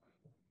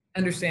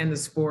understand the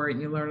sport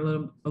and you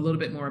learn a little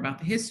bit more about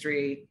the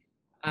history,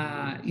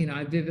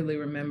 I vividly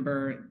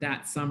remember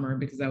that summer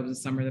because that was the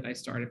summer that I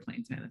started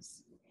playing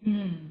tennis.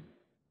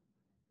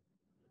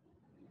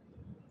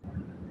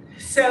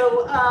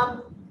 So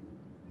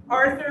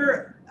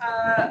Arthur's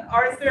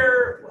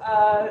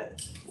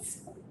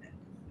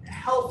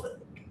health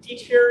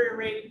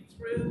deteriorated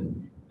through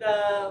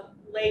the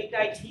late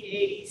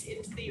 1980s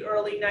into the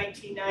early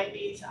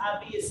 1990s.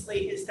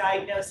 Obviously, his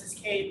diagnosis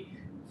came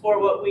for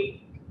what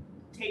we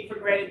take for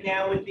granted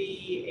now with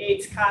the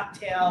AIDS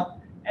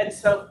cocktail and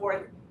so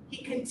forth.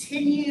 He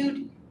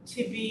continued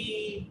to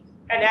be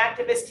an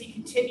activist. He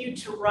continued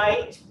to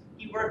write.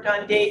 He worked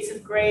on Days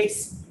of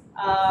Grace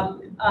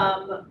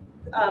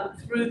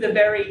through the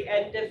very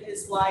end of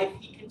his life.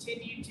 He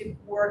continued to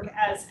work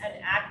as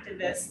an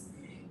activist.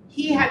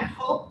 He had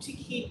hoped to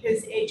keep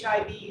his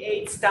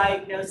HIV/AIDS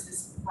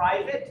diagnosis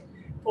private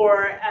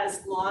for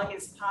as long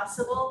as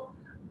possible,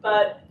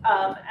 but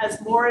as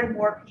more and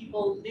more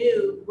people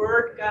knew,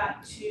 word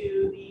got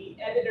to the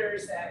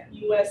editors at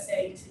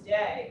USA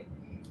Today,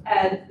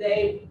 and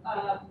they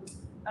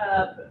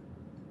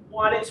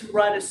wanted to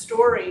run a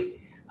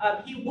story.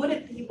 He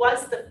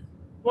was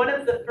one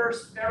of the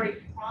first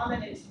very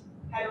prominent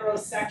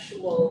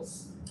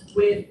heterosexuals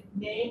with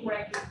name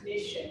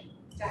recognition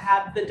to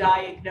have the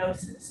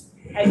diagnosis.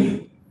 And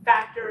you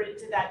factor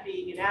into that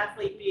being an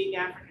athlete, being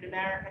African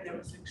American, there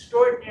was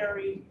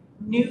extraordinary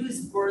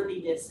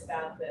newsworthiness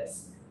about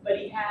this. But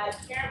he had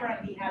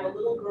Cameron, he had a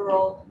little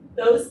girl.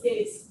 Those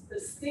days, the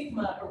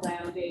stigma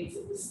around AIDS,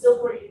 it was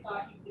still where you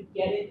thought you could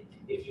get it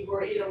if you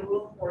were in a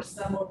room where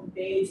someone with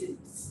AIDS and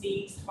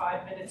sneezed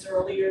 5 minutes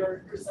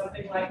earlier or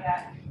something like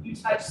that. You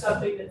touched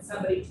something that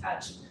somebody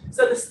touched.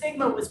 So the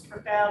stigma was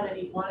profound, and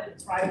he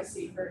wanted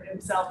privacy for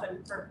himself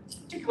and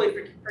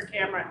particularly for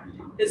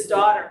Cameron, his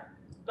daughter.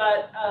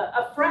 But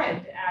a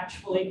friend,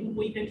 actually, who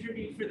we've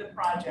interviewed for the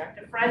project,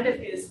 a friend of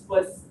his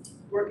was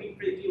working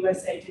for the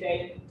USA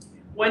Today and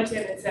went to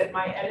him and said,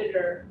 my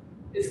editor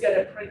is going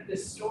to print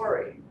this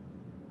story,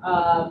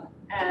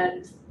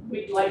 and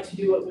we'd like to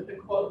do it with a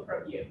quote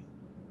from you.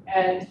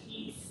 And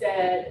he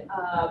said,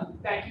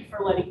 thank you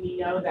for letting me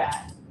know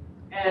that.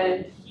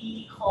 And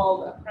he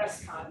called a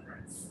press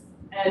conference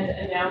and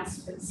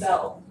announced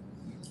himself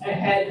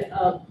ahead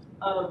of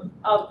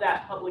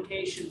that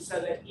publication so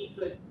that he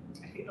could,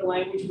 I think the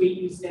language we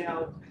use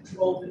now,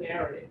 control the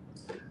narrative.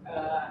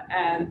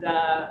 And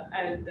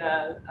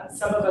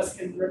some of us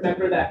can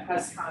remember that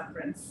press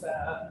conference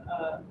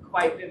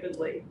quite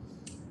vividly.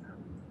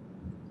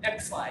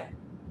 Next slide.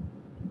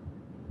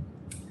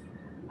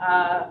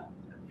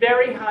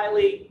 Very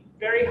highly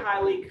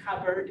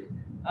covered.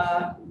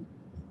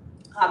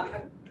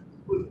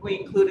 We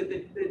included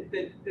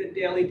the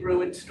Daily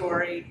Bruin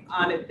story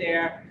on it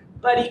there,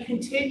 but he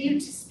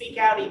continued to speak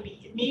out.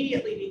 He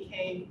immediately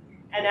became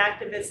an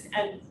activist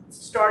and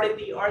started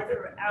the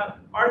Arthur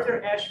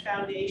Ashe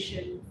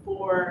Foundation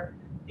for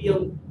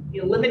the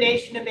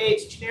elimination of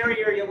AIDS.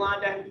 Janeri or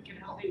Yolanda, you can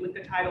help me with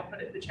the title,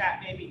 put it in the chat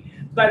maybe,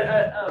 but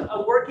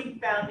a working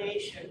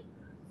foundation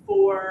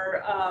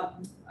for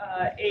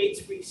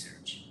AIDS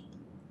research.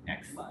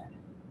 Next slide.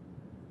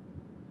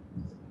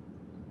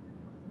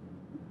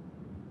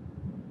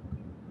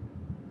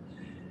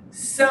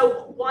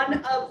 So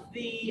one of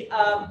the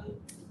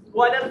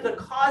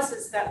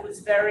causes that was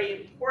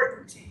very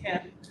important to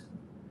him,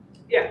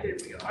 yeah, there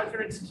we go,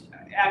 Arthur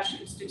Ashe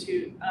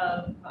Institute,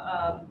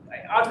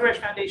 Arthur Ashe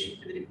Foundation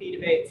for the Defeat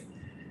of AIDS.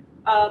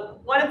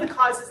 One of the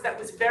causes that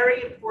was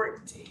very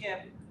important to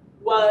him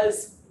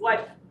was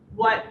what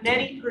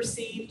many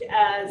perceived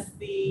as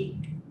the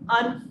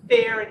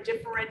unfair and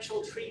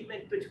differential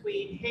treatment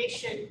between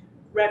Haitian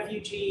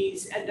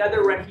refugees and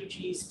other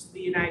refugees to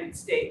the United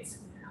States.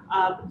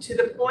 To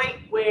the point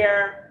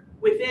where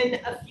within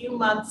a few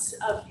months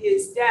of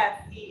his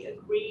death, he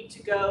agreed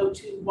to go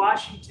to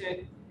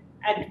Washington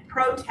and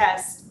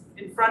protest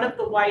in front of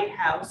the White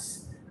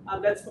House.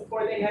 That's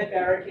before they had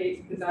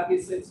barricades, because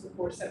obviously it's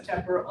before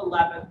September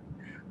 11th.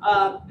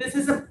 This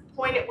is a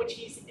point at which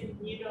he's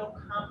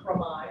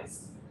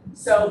immunocompromised.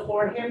 So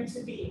for him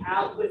to be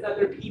out with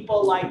other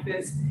people like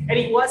this, and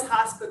he was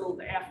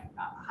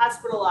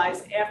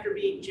hospitalized after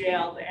being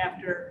jailed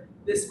after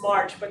this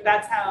march, but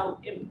that's how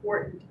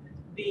important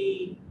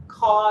the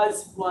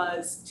cause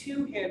was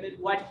to him and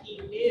what he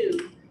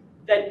knew,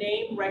 the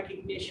name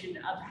recognition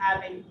of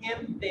having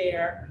him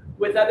there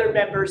with other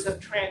members of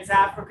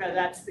Trans-Africa.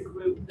 That's the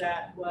group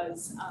that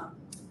was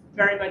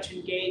very much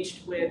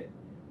engaged with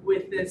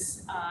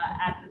this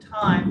at the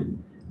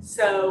time.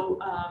 So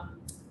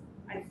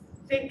I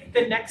think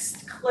the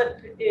next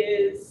clip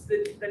is,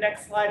 the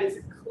next slide is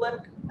a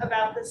clip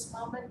about this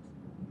moment.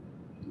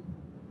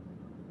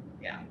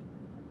 Yeah.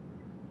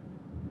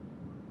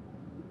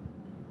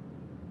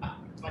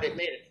 But it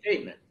made a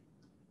statement.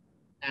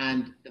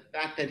 And the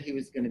fact that he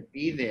was going to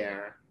be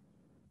there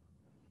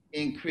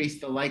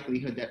increased the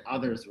likelihood that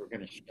others were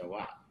going to show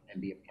up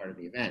and be a part of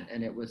the event.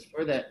 And it was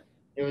for that,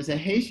 there was a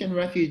Haitian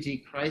refugee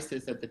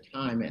crisis at the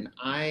time, and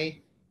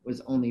I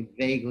was only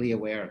vaguely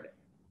aware of it.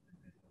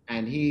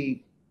 And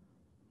he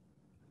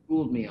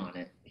schooled me on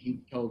it.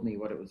 He told me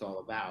what it was all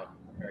about.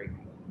 Very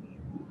cool.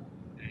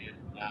 And,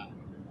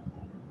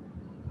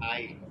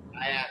 I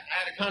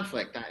had a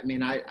conflict. I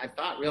mean, I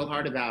thought real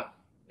hard about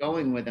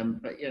going with him,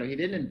 but he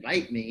didn't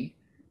invite me,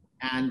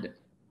 and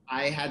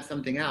I had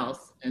something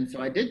else, and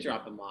so I did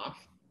drop him off.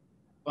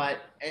 But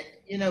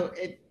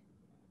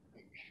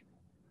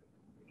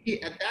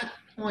he, at that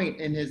point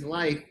in his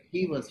life,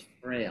 he was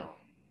frail,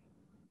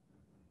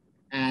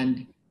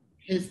 and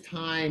his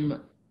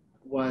time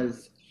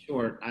was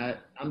short.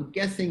 I'm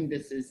guessing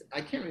this is,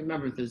 I can't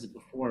remember if this is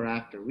before or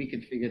after. We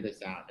could figure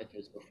this out if it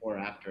was before or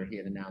after he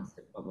had announced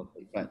it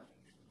publicly, but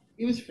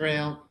he was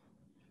frail,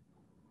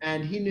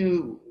 and he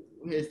knew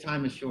his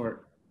time was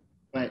short,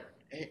 but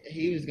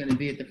he was going to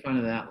be at the front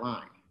of that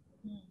line.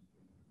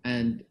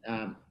 And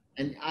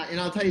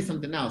I'll tell you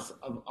something else.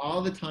 Of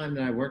all the time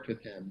that I worked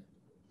with him,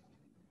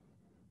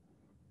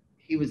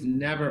 he was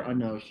never a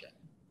no-show,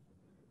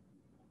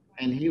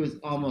 and he was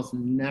almost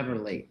never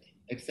late,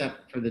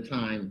 except for the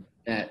time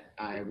that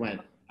I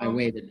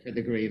waited for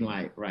the green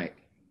light, right?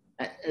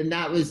 And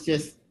that was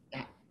just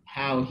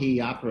how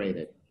he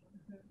operated.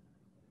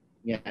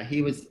 Yeah,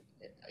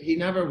 he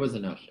never was a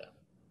no-show.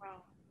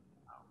 Wow.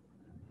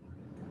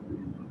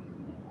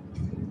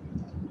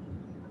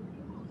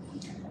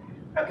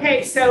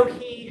 Okay, so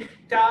he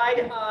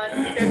died on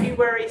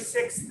February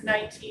 6th,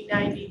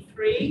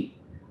 1993.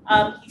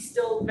 He's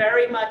still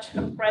very much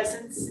a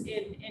presence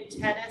in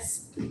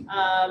tennis, in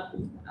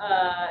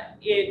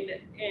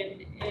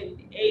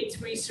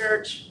AIDS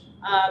research,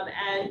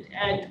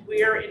 and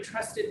we're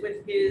entrusted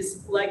with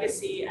his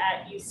legacy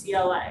at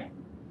UCLA.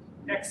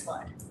 Next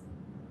slide.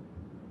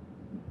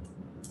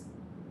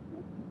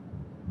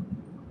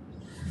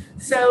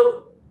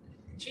 So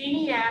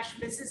Jeannie Ashe,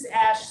 Mrs.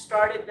 Ashe,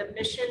 started the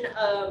mission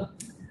of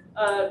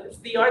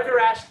the Arthur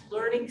Ashe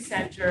Learning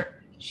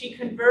Center. She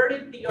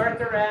converted the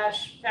Arthur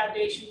Ashe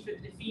Foundation for the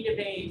Defeat of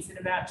AIDS in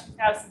about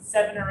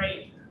 2007 or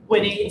 8,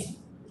 when AIDS,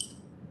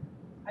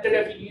 I don't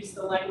know if you use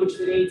the language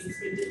that AIDS has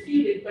been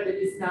defeated, but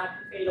it is not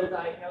the fatal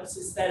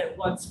diagnosis that it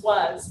once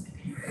was.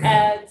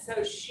 And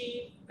so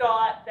she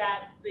thought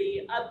that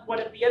one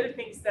of the other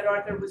things that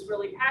Arthur was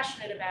really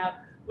passionate about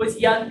was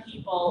young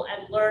people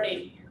and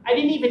learning. I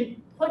didn't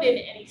even put in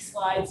any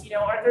slides.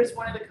 Arthur's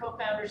one of the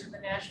co-founders of the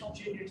National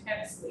Junior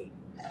Tennis League,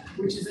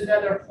 which is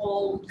another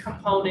whole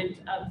component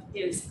of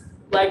his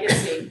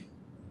legacy.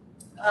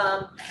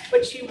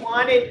 But she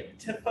wanted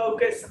to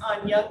focus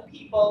on young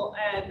people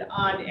and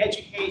on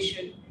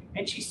education,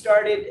 and she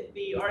started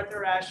the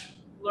Arthur Ashe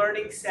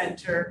Learning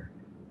Center,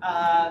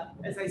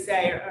 as I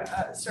say,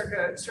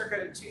 circa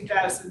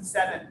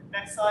 2007.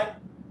 Next slide.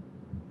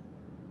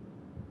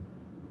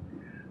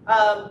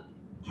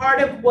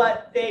 Part of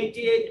what they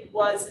did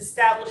was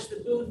establish the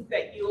booth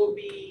that you'll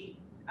be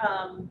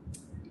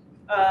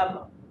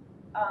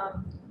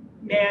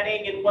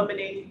manning and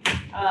womaning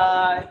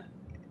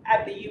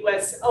at the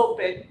US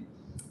Open.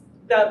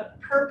 The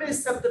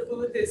purpose of the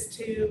booth is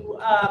to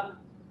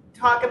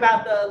talk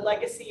about the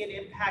legacy and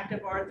impact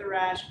of Arthur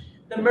Ashe.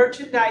 The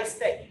merchandise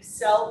that you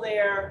sell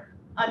there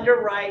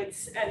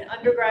underwrites an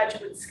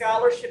undergraduate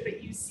scholarship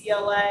at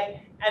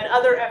UCLA and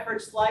other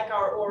efforts like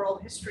our oral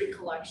history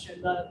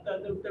collection.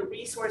 The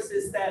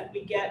resources that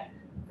we get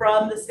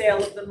from the sale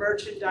of the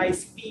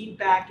merchandise feed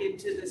back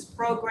into this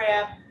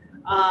program.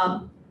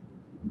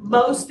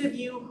 Most of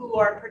you who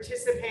are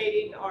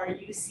participating are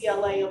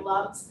UCLA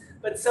alums,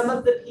 but some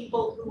of the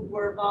people who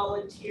were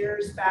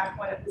volunteers back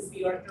when it was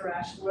the Arthur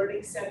Ashe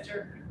Learning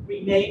Center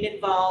remain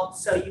involved,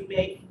 so you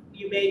may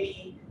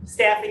be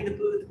staffing the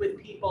booth with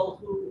people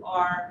who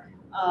are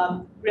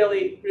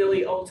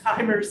really old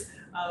timers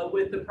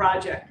with the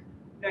project.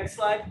 Next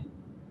slide.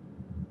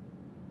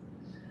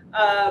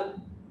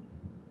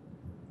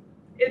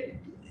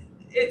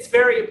 It's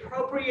very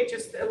appropriate,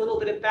 just a little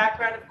bit of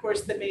background. Of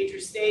course, the major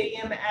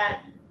stadium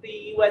at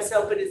the US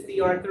Open is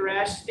the Arthur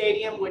Ashe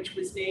Stadium, which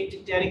was named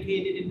and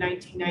dedicated in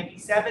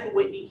 1997.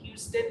 Whitney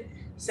Houston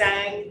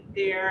sang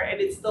there, and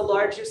it's the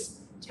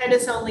largest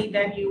tennis-only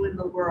venue in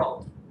the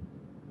world.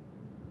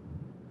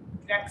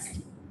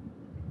 Next.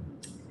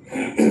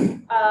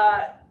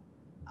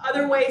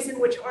 Other ways in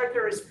which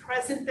Arthur is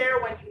present there: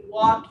 when you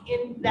walk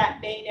in that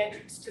main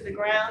entrance to the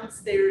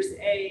grounds, there's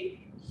a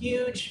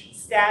huge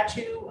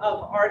statue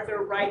of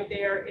Arthur right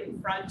there in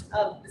front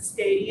of the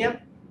stadium.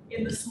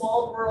 In the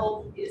Small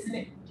World Isn't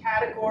It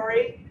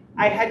category,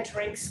 I had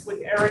drinks with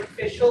Eric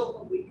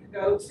Fischel a week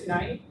ago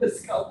tonight. The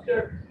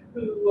sculptor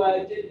who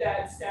did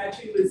that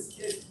statue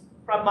is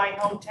from my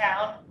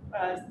hometown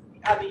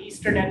on the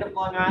eastern end of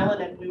Long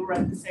Island, and we were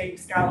at the same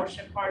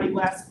scholarship party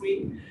last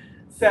week.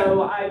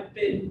 So I've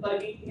been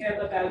bugging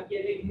him about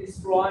getting his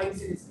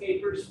drawings and his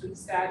papers for the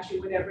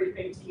statue and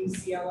everything to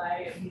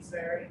UCLA, and he's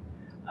very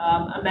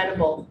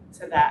amenable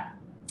to that.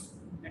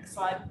 Next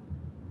slide.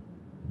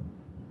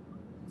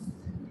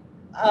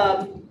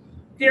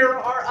 There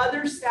are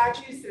other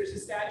statues. There's a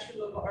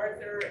statue of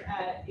Arthur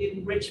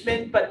in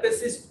Richmond, but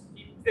this is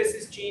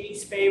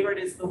Jeannie's favorite,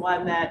 is the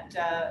one that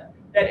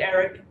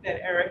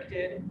Eric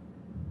did.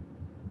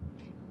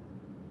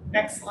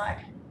 Next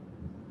slide.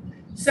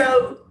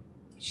 So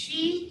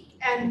she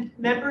and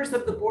members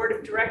of the board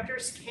of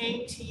directors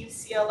came to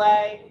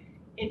UCLA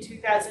in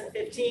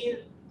 2015,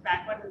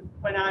 back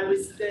when I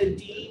was the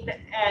dean,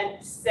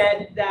 and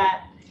said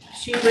that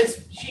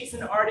she's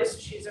an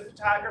artist, she's a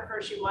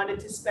photographer, she wanted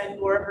to spend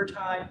more of her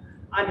time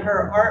on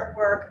her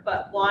artwork,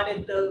 but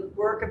wanted the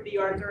work of the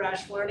Arthur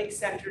Ashe Learning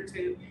Center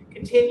to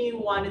continue,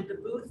 wanted the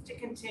booth to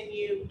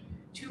continue.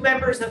 Two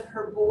members of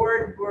her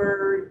board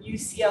were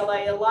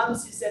UCLA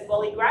alums who said,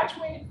 well, he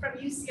graduated from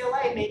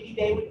UCLA, maybe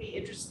they would be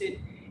interested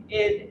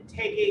in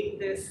taking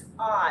this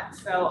on.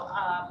 So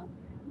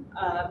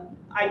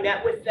I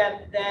met with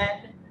them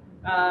then.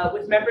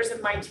 With members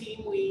of my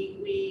team,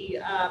 we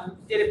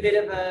did a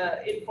bit of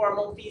an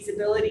informal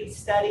feasibility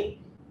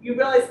study. You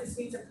realize this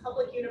means a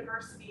public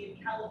university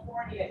in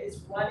California is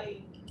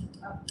running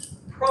a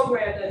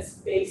program that's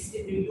based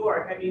in New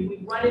York. I mean,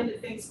 we run into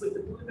things with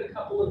the booth a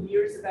couple of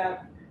years about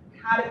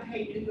how to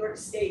pay New York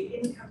State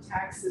income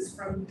taxes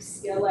from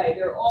UCLA.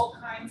 There are all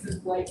kinds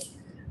of like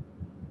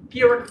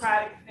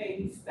bureaucratic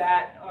things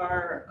that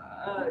are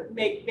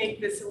make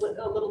this a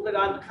little bit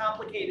on the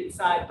complicated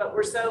side, but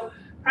we're so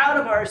proud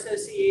of our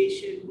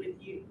association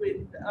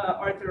with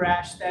Arthur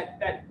Ashe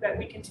that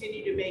we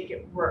continue to make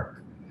it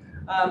work.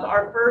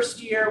 Our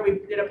first year, we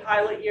did a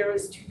pilot year,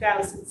 was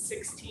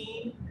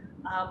 2016.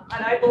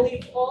 And I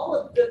believe all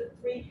of the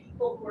three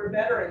people who are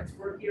veterans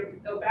were here,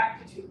 go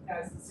back to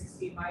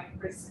 2016, Mike,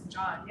 Chris, and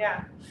John,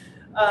 yeah.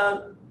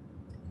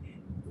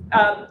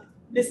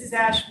 Mrs.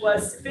 Ashe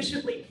was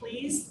sufficiently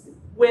pleased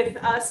with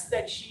us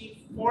that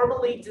she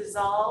formally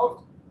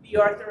dissolved the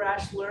Arthur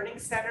Ashe Learning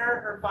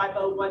Center, her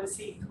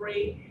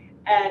 501c3,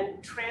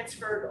 and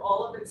transferred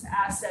all of its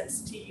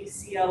assets to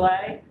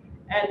UCLA.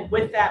 And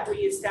with that, we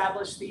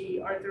established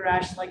the Arthur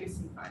Ashe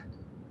Legacy Fund.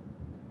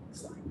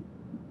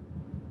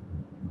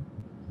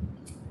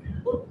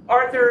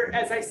 Arthur,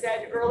 as I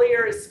said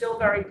earlier, is still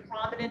very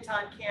prominent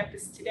on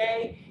campus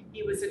today.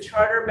 He was a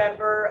charter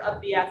member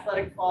of the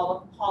Athletic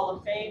Hall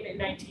of Fame in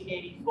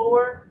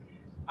 1984.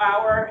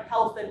 Our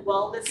Health and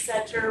Wellness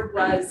Center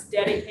was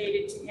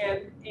dedicated to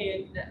him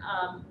in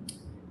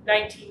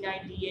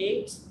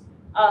 1998.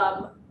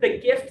 The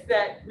gift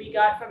that we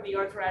got from the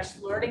Arthur Ashe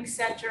Learning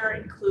Center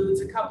includes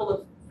a couple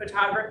of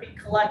photography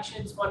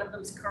collections. One of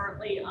them is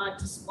currently on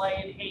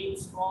display in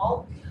Haynes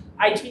Hall.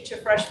 I teach a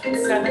freshman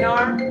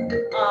seminar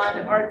on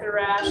Arthur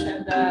Ashe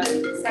and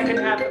the second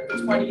half of the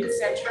 20th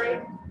century.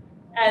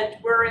 And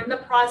we're in the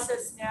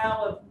process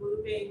now of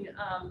moving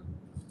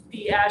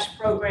the Ashe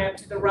program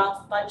to the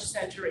Ralph Bunche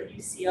Center at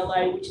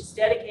UCLA, which is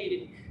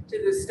dedicated to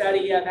the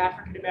study of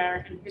African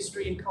American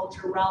history and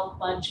culture. Ralph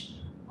Bunche,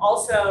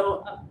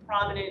 also a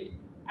prominent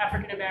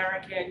African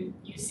American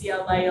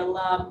UCLA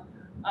alum,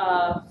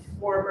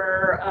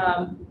 former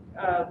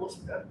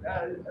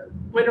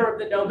winner of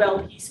the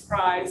Nobel Peace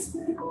Prize,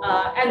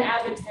 and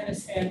avid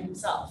tennis fan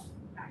himself,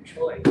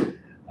 actually.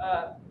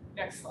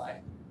 Next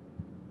slide.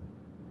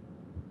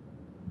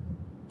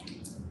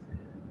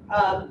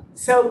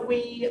 So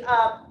we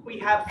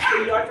have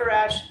the Arthur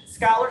Ashe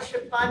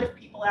Scholarship Fund. If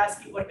people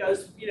ask you what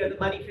goes, the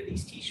money for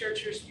these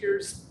T-shirts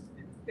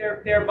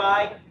they're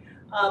buying,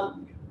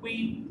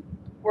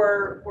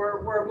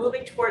 we're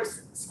moving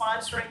towards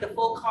sponsoring the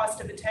full cost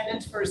of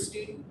attendance for a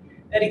student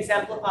that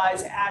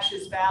exemplifies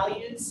Ashe's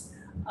values.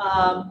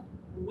 One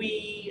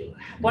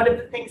of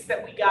the things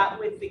that we got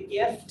with the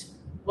gift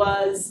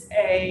was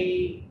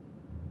a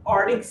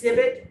art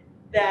exhibit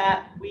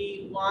that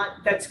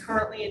that's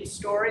currently in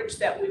storage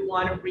that we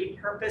want to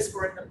repurpose.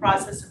 We're in the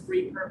process of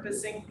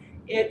repurposing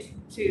it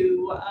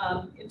to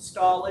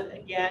install it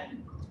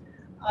again,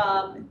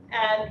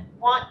 and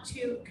want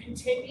to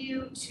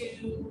continue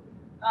to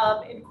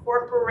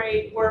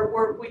incorporate,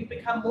 we've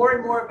become more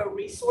and more of a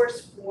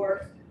resource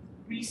for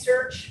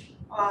research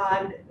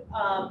on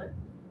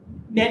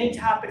many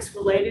topics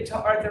related to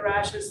Arthur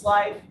Ashe's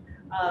life,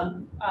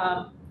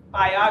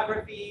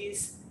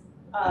 biographies,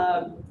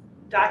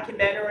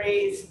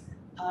 documentaries.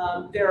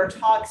 There are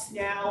talks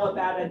now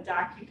about a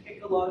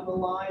docu-pick along the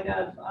line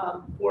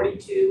of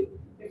 42,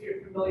 if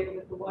you're familiar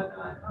with the one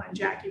on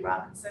Jackie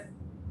Robinson.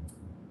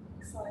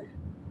 Next slide.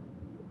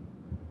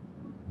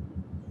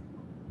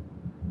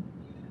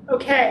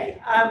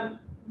 Okay,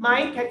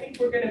 Mike, I think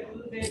we're going to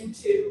move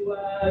into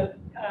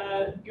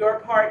your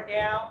part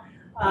now.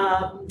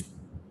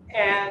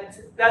 And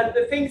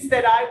the things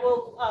that I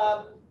will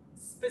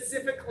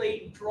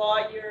specifically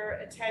draw your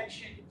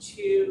attention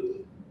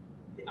to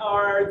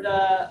are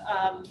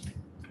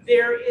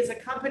there is a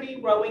company,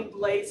 Rowing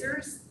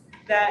Blazers,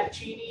 that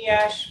Jeannie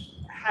Ashe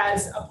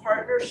has a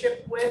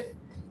partnership with.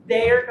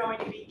 They are going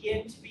to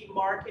begin to be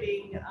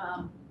marketing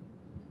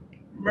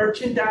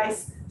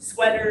merchandise,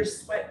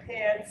 sweaters,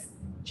 sweatpants,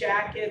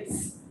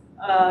 jackets,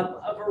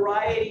 a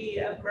variety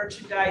of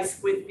merchandise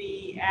with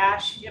the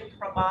Ashe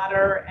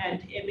imprimatur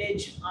and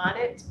image on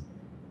it.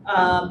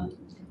 A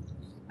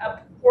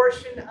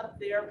portion of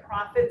their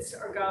profits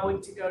are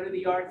going to go to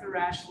the Arthur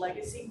Ashe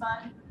Legacy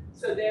Fund.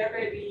 So they're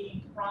going to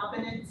be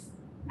prominent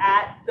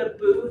at the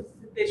booth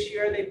this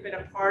year. They've been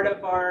a part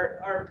of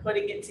our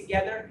putting it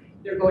together.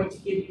 They're going to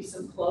give you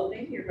some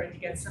clothing. You're going to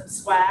get some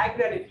swag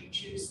that if you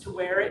choose to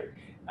wear it,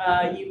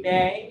 you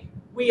may.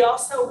 We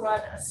also run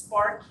a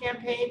Spark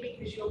campaign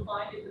because you'll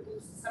find in the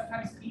booths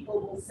sometimes people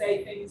will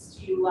say things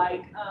to you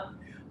like,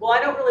 well, I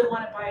don't really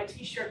want to buy a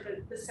t-shirt,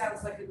 but this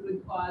sounds like a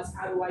good cause.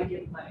 How do I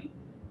give money?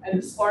 And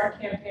the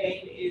Spark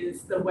campaign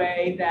is the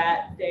way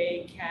that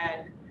they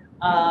can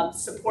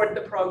support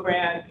the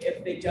program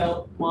if they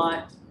don't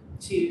want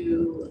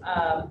to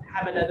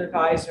have another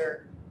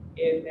visor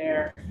in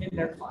their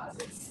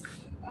closets.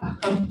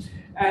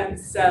 And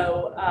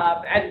so,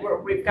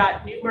 we've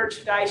got new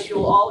merchandise.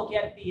 You'll all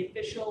get the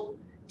official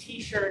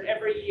t-shirt.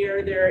 Every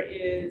year there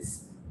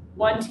is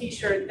one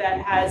t-shirt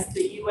that has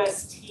the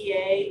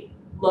USTA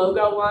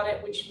logo on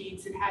it, which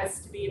means it has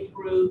to be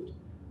approved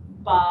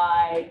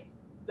by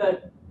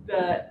the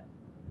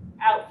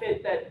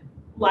outfit that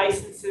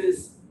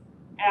licenses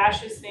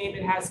Ashe's name.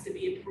 It has to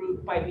be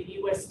approved by the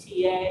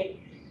USTA.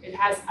 It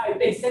has,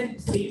 they send it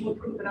to me, you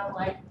approve, and I'm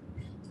like,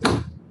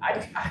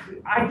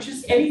 I'm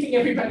just anything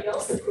everybody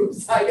else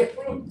approves, I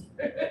approve.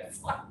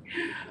 It's like,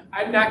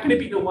 I'm not gonna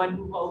be the one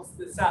who holds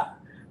this up.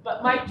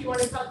 But Mike, do you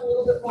wanna talk a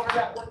little bit more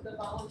about what the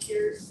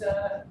volunteers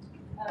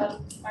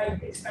I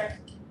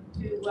expect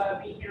to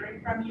be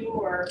hearing from you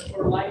or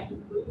like in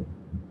the booth?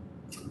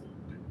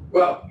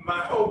 Well,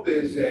 my hope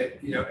is that,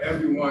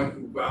 everyone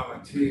who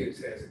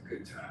volunteers has a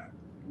good time.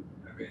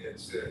 I mean,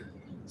 it's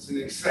an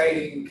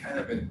exciting kind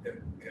of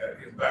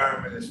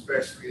environment,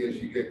 especially as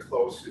you get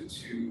closer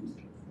to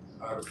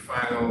the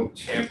final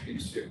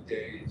championship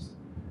days.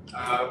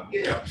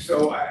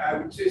 So I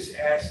would just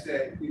ask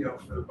that,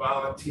 for the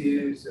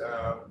volunteers,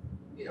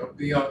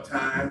 be on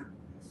time.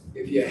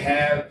 If you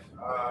have,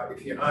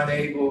 if you're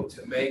unable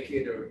to make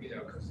it or,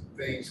 because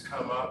things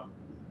come up,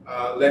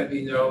 let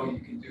me know. You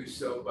can do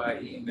so by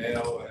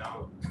email, and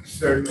I'll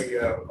certainly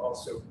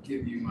also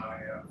give you my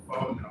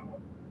phone number.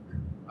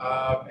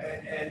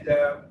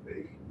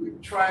 We're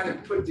trying to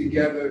put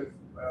together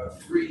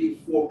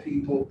 3-4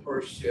 people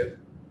per shift.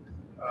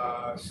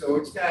 So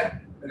it's not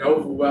an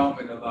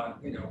overwhelming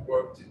lot,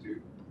 work to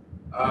do.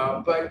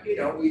 But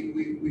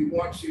we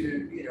want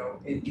you to,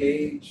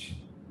 engage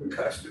the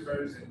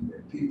customers and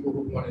people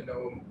who want to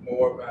know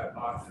more about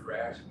Arthur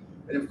Ashe,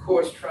 and of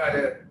course try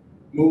to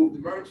move the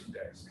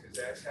merchandise because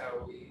that's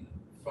how we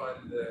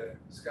fund the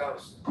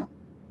scholarship.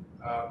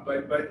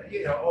 But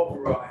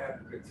overall,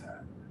 have a good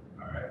time.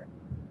 All right.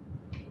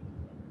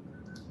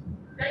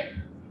 Great.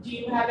 Do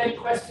you have any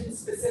questions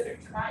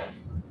specific to Mike?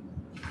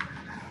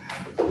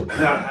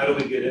 How do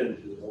we get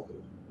into the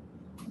open?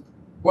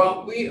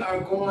 Well, we are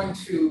going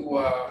to,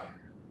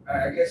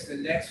 I guess the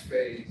next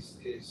phase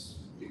is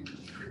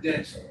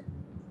credentialing.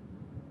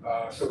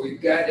 So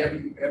we've got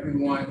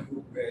everyone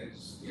who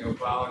has,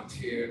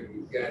 volunteered.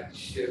 We've got the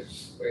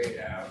shifts laid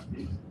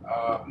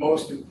out.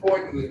 Most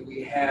importantly,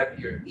 we have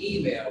your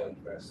email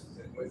addresses.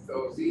 And with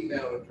those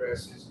email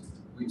addresses,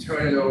 we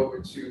turn it over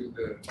to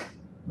the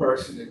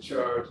person in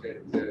charge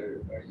at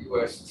the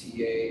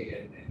USTA,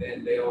 and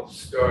then they'll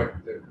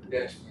start the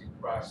credentialing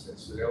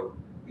process. So they'll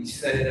be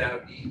sending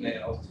out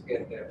emails to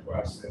get that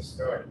process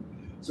started.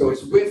 So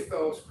it's with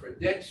those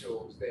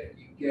credentials that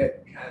you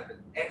get kind of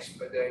an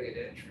expedited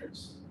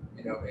entrance,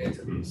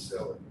 into the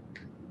facility.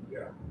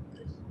 Yeah.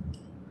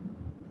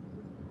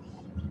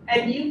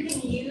 And you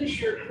can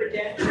use your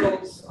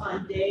credentials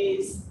on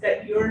days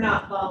that you're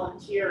not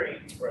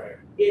volunteering. Right.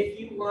 If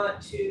you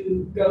want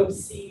to go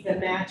see the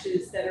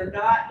matches that are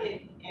not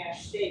in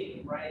Ashe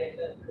Stadium, right?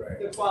 At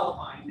the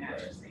qualifying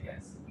matches, I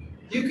guess.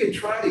 You can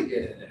try to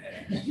get in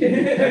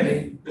there. I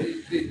mean,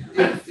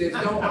 there's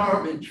no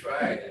harm in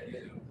trying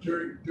it.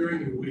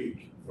 During the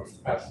week, from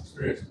past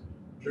experience,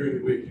 during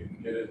the week you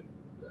can get in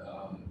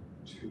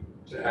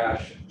to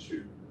Ashe and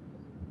to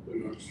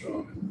Louis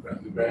Armstrong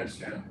and the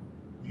grandstand.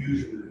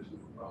 Usually there's no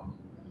problem.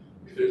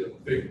 If there's a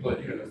big play,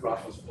 if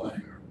Rafa's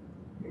playing or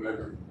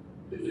whoever,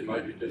 it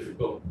might be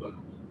difficult, but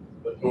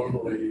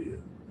normally,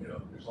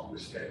 there's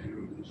always standing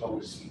room, there's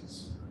always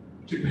seats,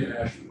 particularly in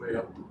Ashe, way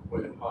up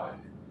high.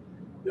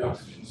 The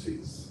oxygen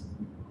seats,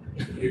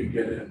 you can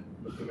get in,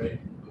 but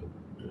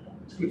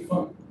it's good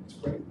fun. It's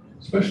great,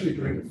 especially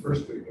during the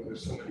first week when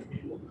there's so many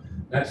people.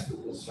 That's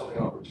the selling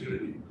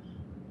opportunity.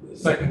 The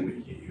second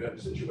week, you have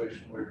a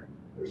situation where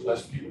there's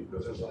less people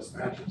because there's less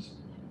matches,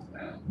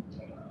 and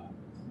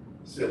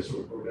sales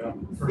sort of go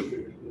down. The first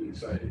week is really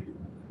exciting.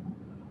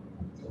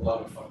 It's a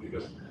lot of fun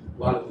because a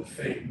lot of the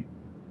famed,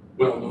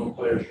 well-known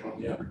players are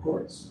on the upper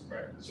courts.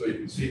 Right. So you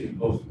can see them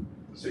both in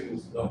the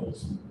singles and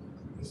doubles.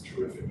 It's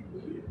terrific, it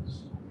really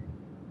is.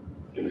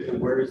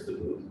 And where is the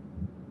booth?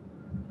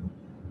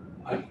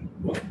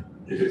 Well,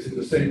 if it's in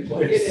the same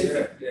place. It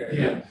is.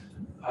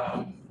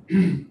 Yeah.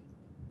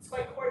 It's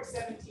by court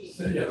 17.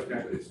 So, yeah,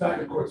 it's back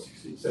in court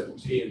 16,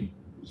 17,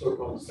 sort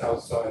of on the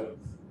south side of.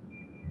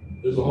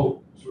 There's a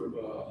whole sort of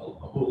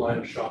a whole line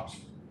of shops,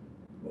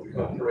 what we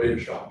call parade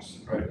of shops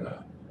right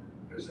now.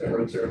 There's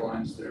Emirates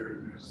Airlines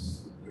there.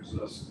 There's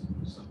us.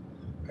 There's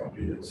a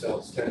company that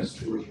sells tennis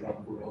tours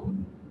around the world,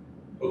 and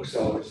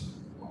booksellers,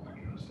 all that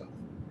kind of stuff.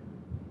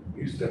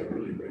 We used to have a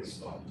really great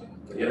spot.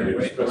 Yeah, Very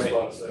right, express right,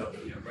 lot of stuff.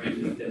 yeah, right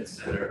in the dead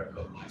center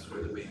of that's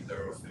where the main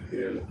thoroughfare.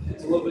 Yeah.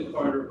 It's a little bit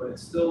harder, but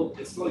it's still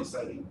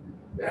exciting.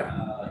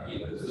 Yeah. You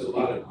know, There's a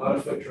lot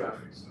of foot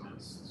traffic, so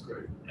it's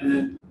great. And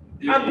then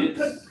there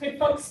is, could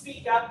folks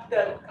speak up,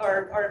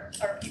 our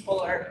people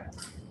are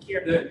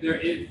here.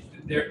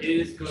 there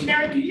is going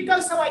Sharon, to can be, you go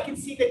so I can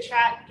see the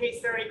chat in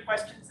case there are any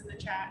questions in the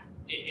chat?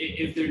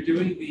 if they're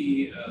doing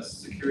the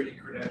security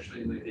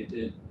credentialing like they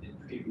did in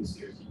previous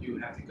years, you do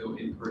have to go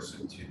in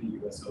person to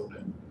the US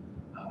Open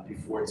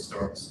before it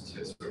starts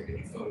to sort of get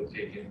your photo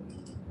taken,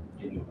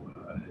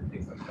 and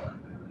things like that.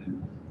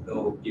 And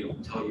they'll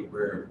tell you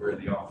where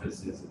the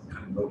office is. It's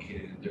kind of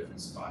located in a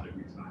different spot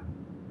every time.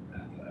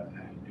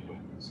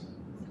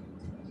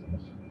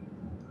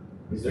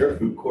 Is there a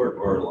food court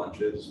or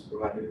lunches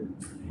provided?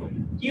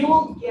 You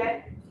will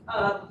get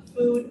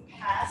food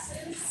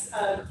passes,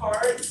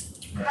 cards.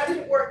 How did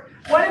it work?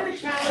 One of the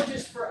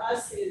challenges for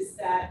us is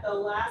that the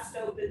last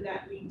open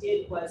that we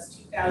did was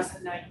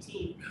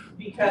 2019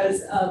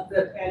 because of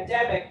the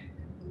pandemic.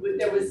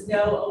 There was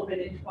no open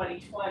in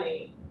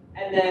 2020,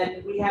 and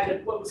then we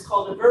had what was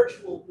called a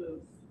virtual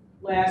booth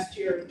last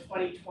year in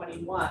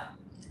 2021.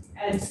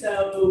 And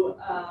so,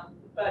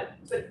 but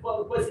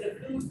what was it,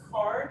 a food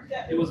card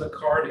that? It was a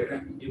card.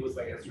 It was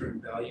like a certain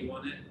value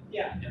on it.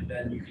 Yeah. And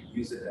then you could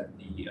use it at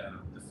the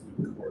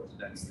food court.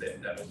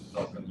 That'll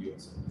help on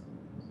US.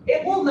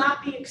 It will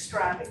not be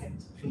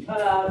extravagant.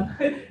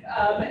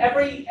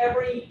 Every,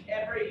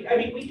 I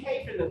mean, we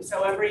pay for them,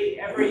 so every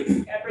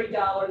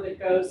dollar that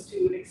goes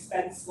to an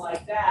expense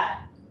like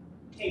that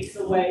takes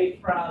away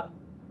from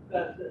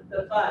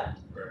the fund.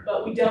 Right.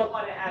 But we don't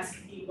want to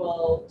ask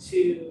people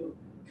to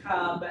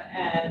come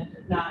and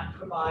not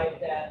provide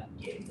them.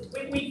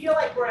 We feel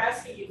like we're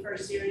asking you for a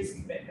serious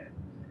commitment.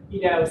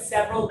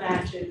 Several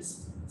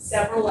matches,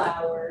 several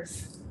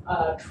hours,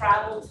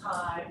 travel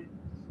time.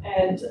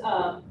 And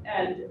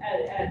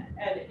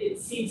it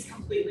seems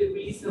completely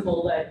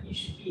reasonable that you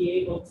should be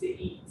able to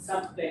eat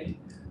something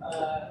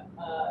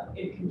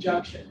in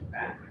conjunction with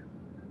that.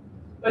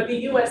 But the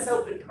US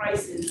Open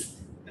prices,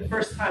 the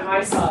first time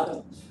I saw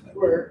them,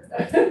 were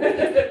a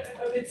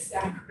bit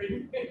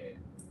staggering.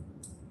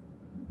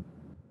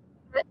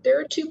 There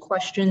are two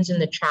questions in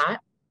the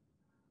chat.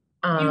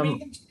 You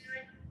read them,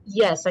 Sharon?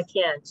 Yes, I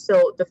can.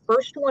 So the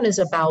first one is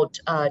about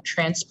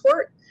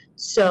transport.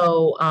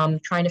 So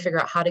trying to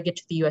figure out how to get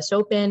to the US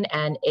Open,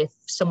 and if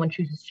someone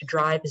chooses to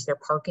drive, is there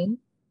parking?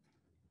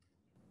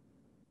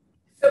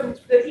 So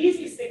the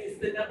easiest thing is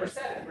the number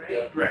 7, right?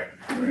 Yeah, right.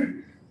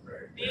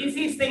 The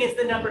easiest thing is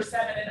the number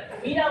 7, and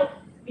we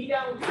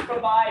don't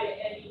provide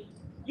any.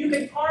 You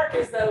can park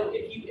as though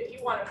if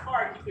you want to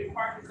park, you can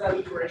park as though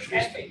you were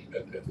attending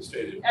At the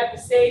stadium. at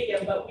the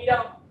stadium, but we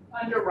don't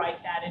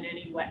underwrite that in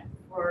any way.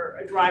 For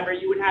a driver,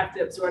 you would have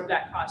to absorb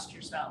that cost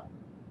yourself.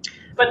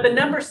 But the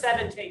number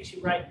 7 takes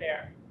you right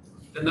there.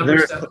 The number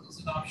 7 is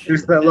an option.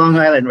 There's the Long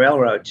Island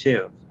Railroad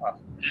too.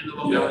 And the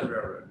Long Island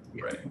Railroad,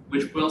 right,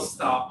 which will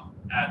stop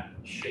at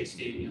Shea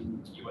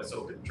Stadium US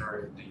Open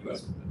during the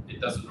US Open.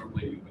 It doesn't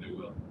normally, but it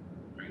will.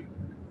 Right?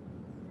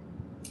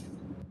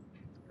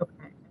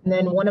 Okay. And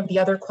then one of the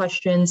other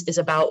questions is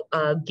about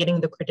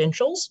getting the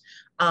credentials.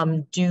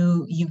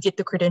 Do you get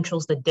the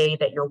credentials the day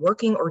that you're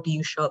working, or do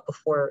you show up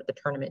before the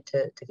tournament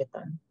to get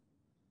them?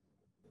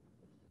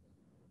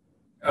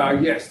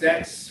 Yes,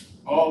 that's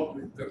all.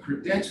 The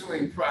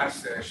credentialing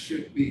process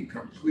should be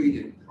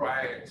completed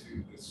prior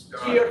to the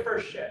start. To your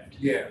first shift.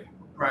 Yeah,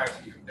 prior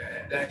to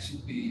that. That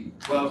should be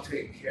well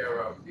taken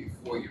care of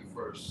before your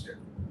first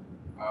shift.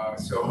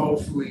 So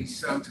hopefully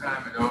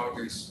sometime in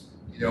August,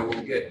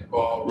 we'll get the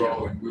ball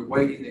rolling. We're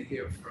waiting to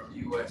hear from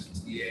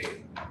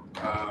USTA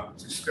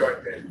to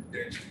start that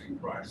credentialing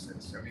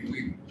process. I mean,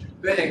 we've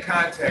been in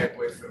contact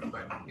with them,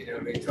 but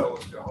they told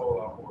us to hold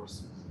our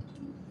horses.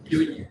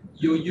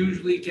 You'll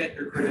usually get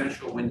your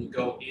credential when you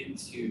go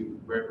into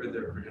wherever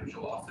their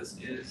credential office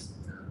is,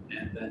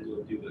 and then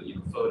you'll do the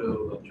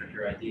photo, they'll check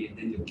your ID, and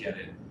then you'll get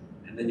it,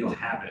 and then you'll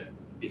have it,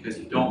 because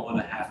you don't want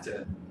to have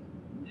to.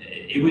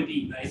 It would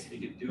be nice if you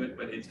could do it,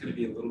 but it's going to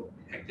be a little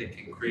hectic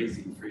and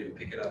crazy for you to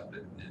pick it up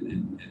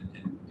and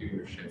do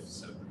your shifts.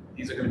 So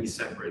these are going to be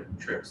separate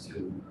trips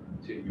to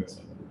US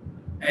Open.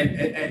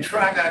 And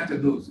try not to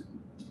lose it.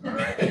 All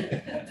right.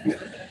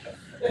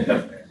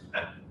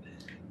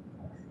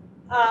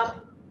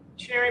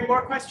 Sharon,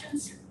 more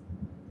questions?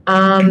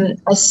 I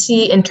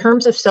see, in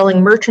terms of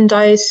selling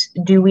merchandise,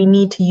 do we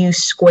need to use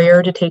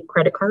Square to take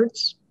credit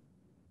cards?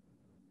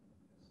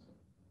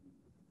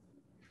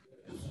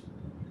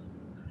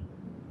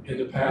 In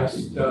the past,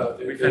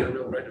 We've had a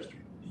real register.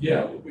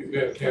 Yeah, we've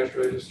got a cash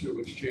register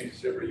which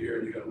changes every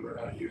year. You got to learn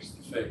how to use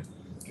the thing.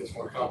 It gets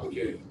more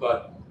complicated,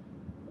 but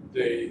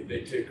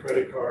they take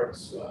credit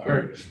cards.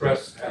 American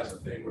Express has a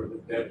thing where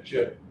they have a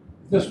chip.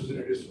 This was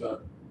introduced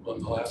about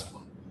on the last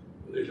one.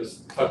 They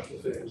just touch the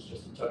thing. It's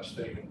just a touch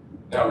thing. And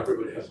now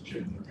everybody has a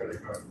chip in their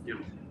credit card. Yeah.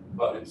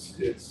 But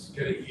it's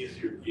getting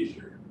easier and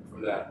easier for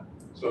that.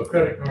 So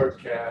credit cards,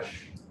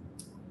 cash.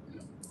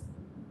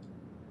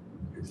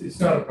 It's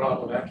not a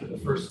problem after the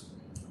first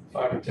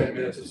 5 or 10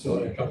 minutes of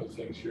selling a couple of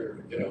things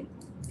here, you know,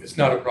 it's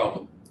not a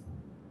problem.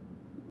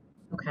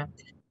 Okay.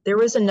 There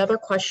was another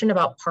question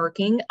about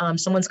parking.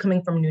 Someone's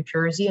coming from New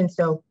Jersey, and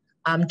so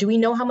do we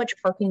know how much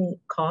parking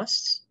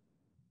costs?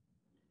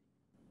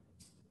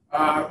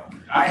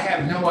 I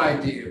have no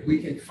idea.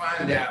 We can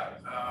find out.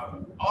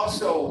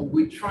 Also,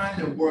 we're trying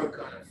to work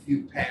on a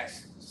few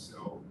passes,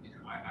 so you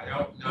know, I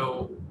don't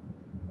know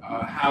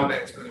how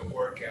that's going to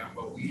work out,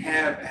 but we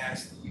have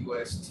asked the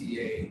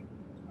USTA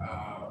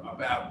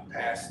about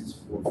passes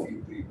for a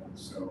few people.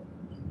 So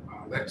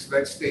let's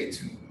stay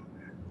tuned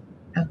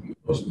on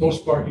that.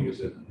 Most parking is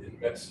in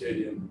Met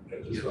Stadium,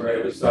 and just on the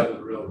other side of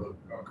the railroad.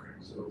 Okay,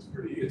 so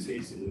it's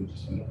easy. You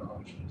just don't know how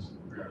much it is.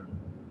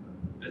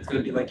 It's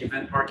going to be like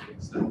event parking,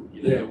 so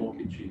you know, it won't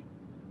be cheap.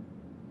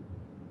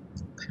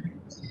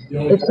 The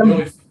only,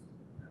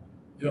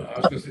 you know, I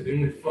was going to say the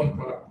only fun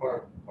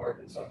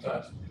parking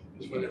sometimes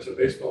is when there's a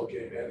baseball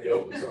game and the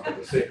Open's on at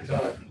the same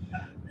time,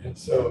 and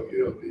so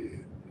you know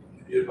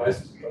the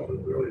advice is to come a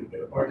little early to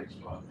get a parking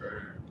spot.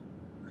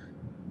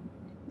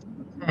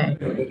 Okay.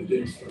 You know, when the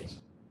game starts.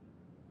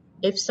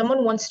 If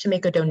someone wants to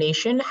make a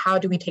donation, how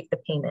do we take the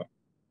payment?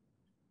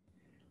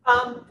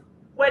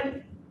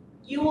 When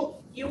you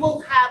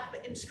will have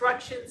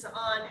instructions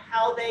on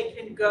how they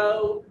can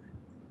go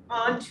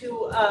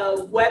onto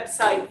a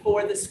website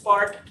for the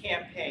Spark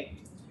campaign.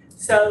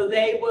 So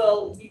they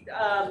will,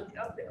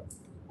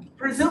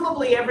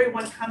 presumably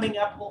everyone coming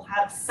up will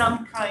have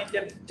some kind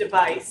of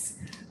device,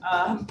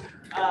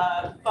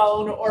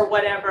 phone or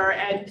whatever,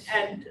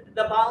 and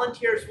the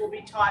volunteers will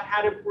be taught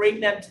how to bring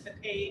them to the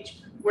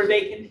page where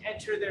they can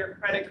enter their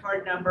credit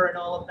card number and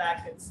all of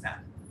that good stuff.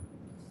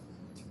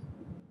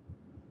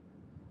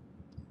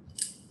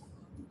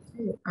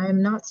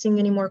 I'm not seeing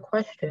any more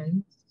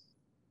questions.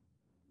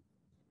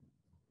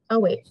 Oh,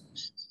 wait.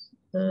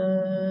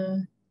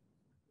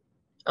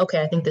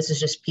 Okay, I think this is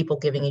just people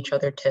giving each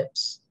other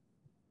tips.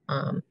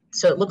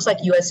 So it looks like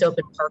US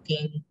Open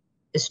parking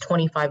is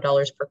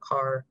 $25 per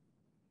car,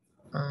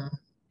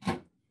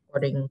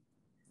 according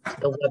to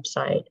the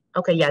website.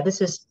 Okay, yeah,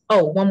 this is,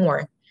 oh, one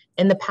more.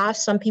 In the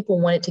past, some people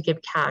wanted to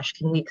give cash.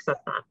 Can we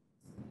accept that?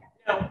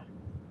 No.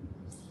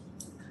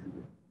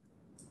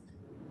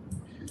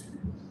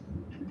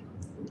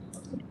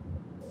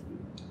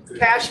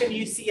 Cash and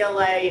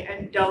UCLA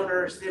and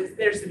donors,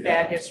 there's some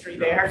bad history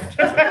there.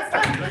 Don't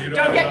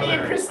get me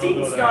and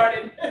Christine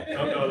started.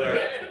 Don't go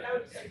there.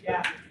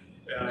 Yeah.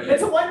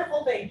 It's a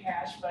wonderful thing,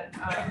 cash, but.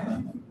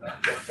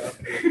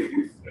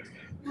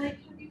 Like,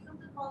 have you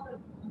filled up all the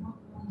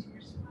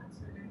volunteer spots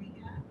or any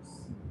gaps?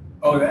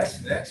 Oh, that's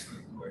an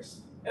excellent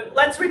question.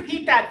 Let's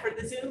repeat that for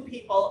the Zoom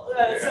people.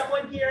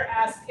 Someone here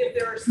asked if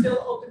there are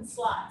still open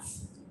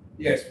slots.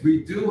 Yes,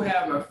 we do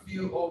have a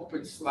few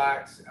open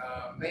slots,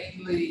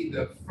 mainly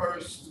the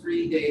first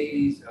 3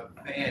 days of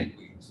Fan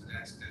Week. So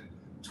that's the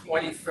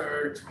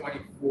 23rd,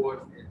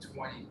 24th, and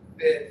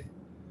 25th.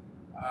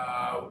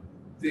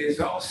 There's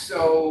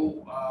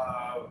also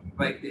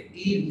like the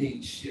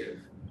evening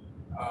shift,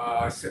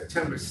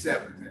 September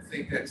 7th. I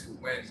think that's a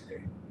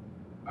Wednesday.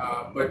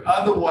 But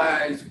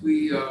otherwise,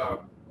 we're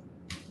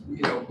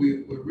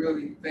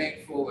really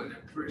thankful and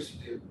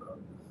appreciative of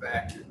the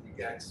fact that we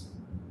got some,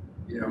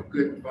 you know,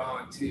 good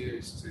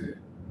volunteers to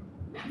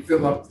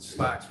fill up the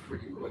slots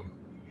pretty quickly.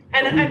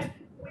 And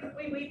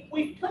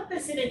we put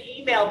this in an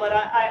email, but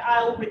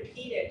I'll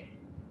repeat it.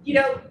 You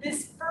know, the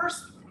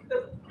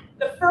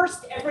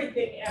first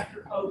everything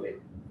after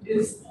COVID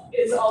is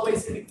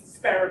always an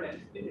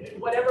experiment in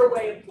whatever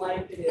way of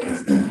life it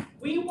is.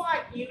 We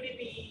want you to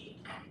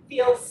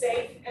feel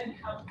safe and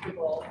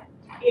comfortable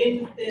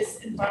in this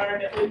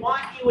environment. We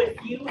want you, if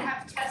you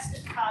have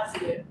tested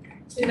positive,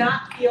 to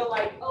not feel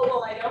like, oh,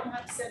 well, I don't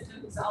have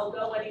symptoms, I'll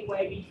go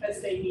anyway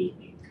because they need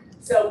me.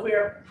 So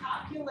we're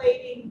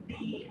populating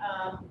the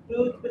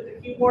booth with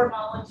a few more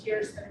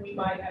volunteers than we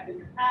might have in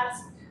the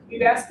past.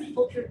 We've asked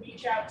people to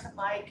reach out to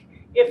Mike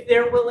if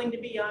they're willing to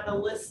be on a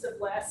list of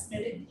last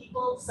minute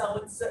people. So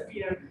it's,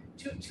 you know,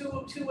 two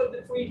of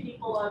the 3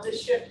 people on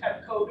this shift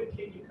have COVID,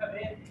 can you come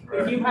in?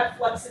 Right. If you have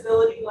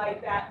flexibility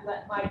like that,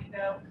 let Mike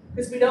know.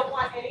 Because we don't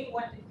want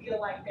anyone to feel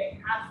like they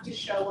have to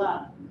show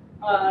up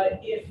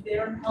if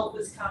their health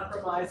is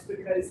compromised,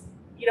 because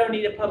you don't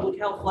need a public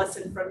health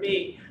lesson from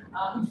me.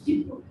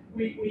 We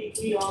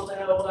all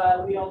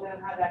know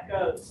how that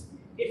goes.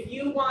 If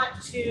you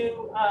want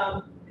to,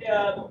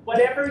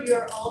 whatever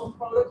your own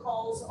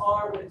protocols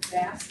are with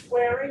mask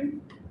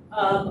wearing,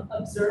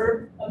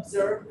 observe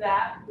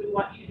that. We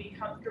want you to be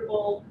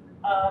comfortable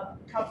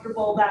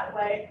that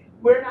way.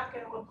 We're not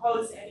going to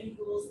impose any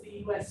rules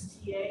the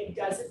USTA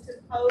doesn't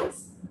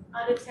impose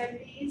on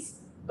attendees,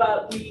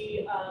 but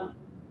we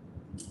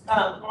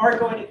are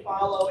going to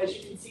follow, as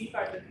you can see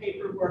from the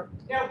paperwork.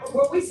 Now,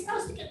 were we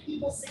supposed to get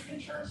people's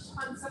signatures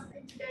on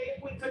something today?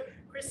 If we could,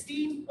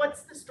 Christine,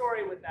 what's the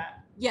story with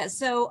that? Yeah,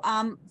 so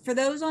for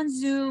those on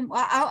Zoom,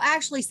 I'll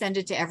actually send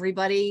it to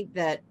everybody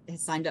that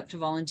has signed up to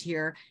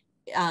volunteer.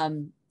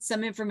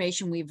 Some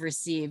information we've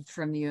received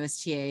from the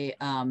USTA,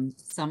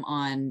 some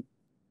on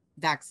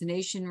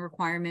vaccination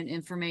requirement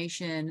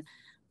information,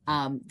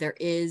 There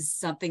is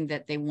something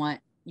that they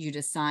want you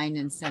to sign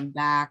and send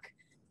back.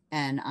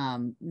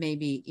 And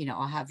maybe, you know,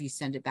 I'll have you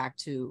send it back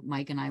to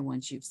Mike and I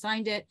once you've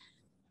signed it.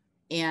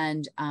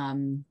 And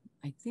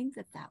I think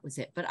that was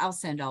it, but I'll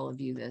send all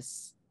of you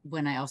this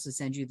when I also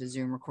send you the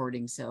Zoom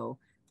recording so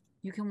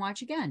you can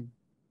watch again.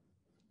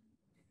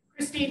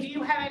 Christine, do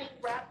you have any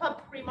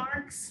wrap-up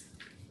remarks?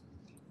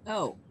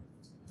 Oh,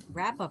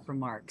 wrap-up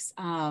remarks.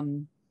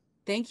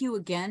 Thank you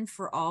again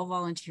for all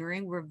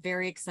volunteering. We're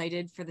very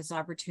excited for this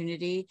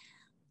opportunity.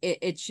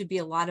 It should be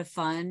a lot of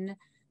fun.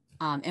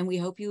 And we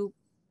hope you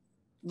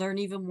learn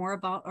even more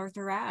about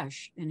Arthur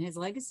Ashe and his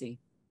legacy.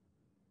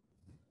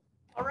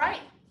 All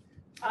right.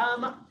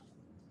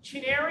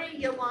 Chineri,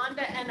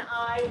 Yolanda, and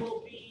I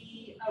will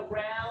be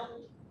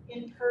around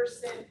in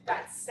person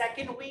that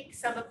second week,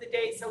 some of the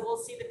days. So we'll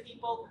see the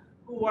people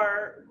who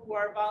are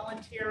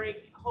volunteering,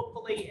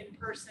 hopefully in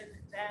person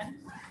then.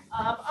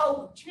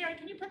 Oh, Chineri,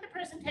 can you put the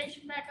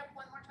presentation back up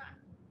one more time?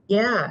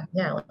 Yeah,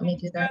 let me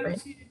do that. Go Right.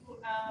 to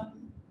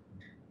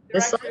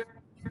This slide?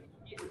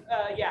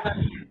 yeah.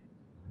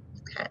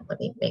 Okay, let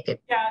me make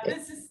it. Yeah,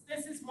 this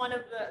is one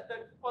of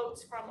the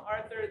quotes from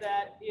Arthur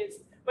that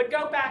is, but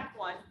go back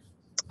one.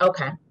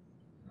 Okay.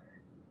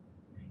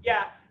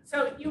 Yeah,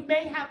 so you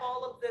may have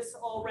all of this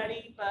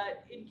already,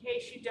 but in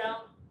case you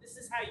don't, this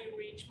is how you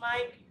reach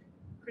Mike,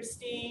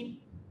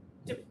 Christine,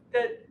 the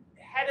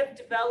head of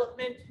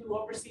development who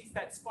oversees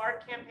that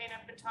Spark campaign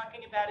I've been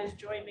talking about is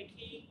Joy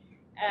McKee,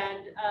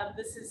 and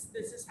this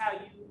is how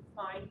you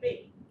find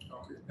me.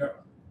 Okay, no.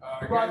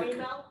 Wrong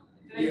email?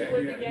 Did I do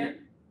it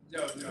again?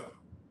 No.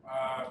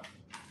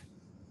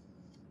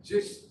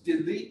 Just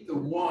delete the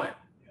one.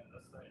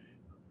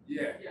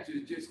 Yeah,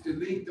 just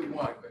delete the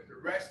one, but the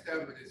rest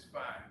of it is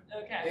fine.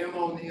 Okay.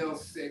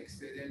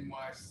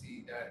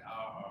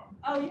 MOneil6@nyc.rr.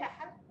 Oh, yeah.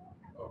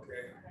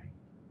 Okay.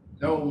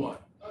 No one.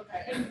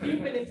 Okay, and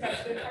you've been in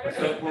touch with her.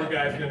 So poor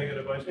guy's gonna get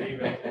a bunch of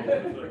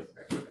emails.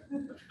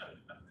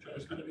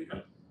 Joe's gonna be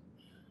good.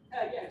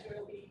 Yeah, Joy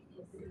will be.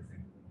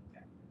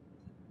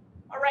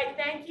 All right,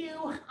 thank you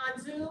on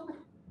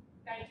Zoom.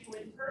 Thank you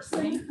in person.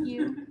 Thank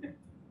you.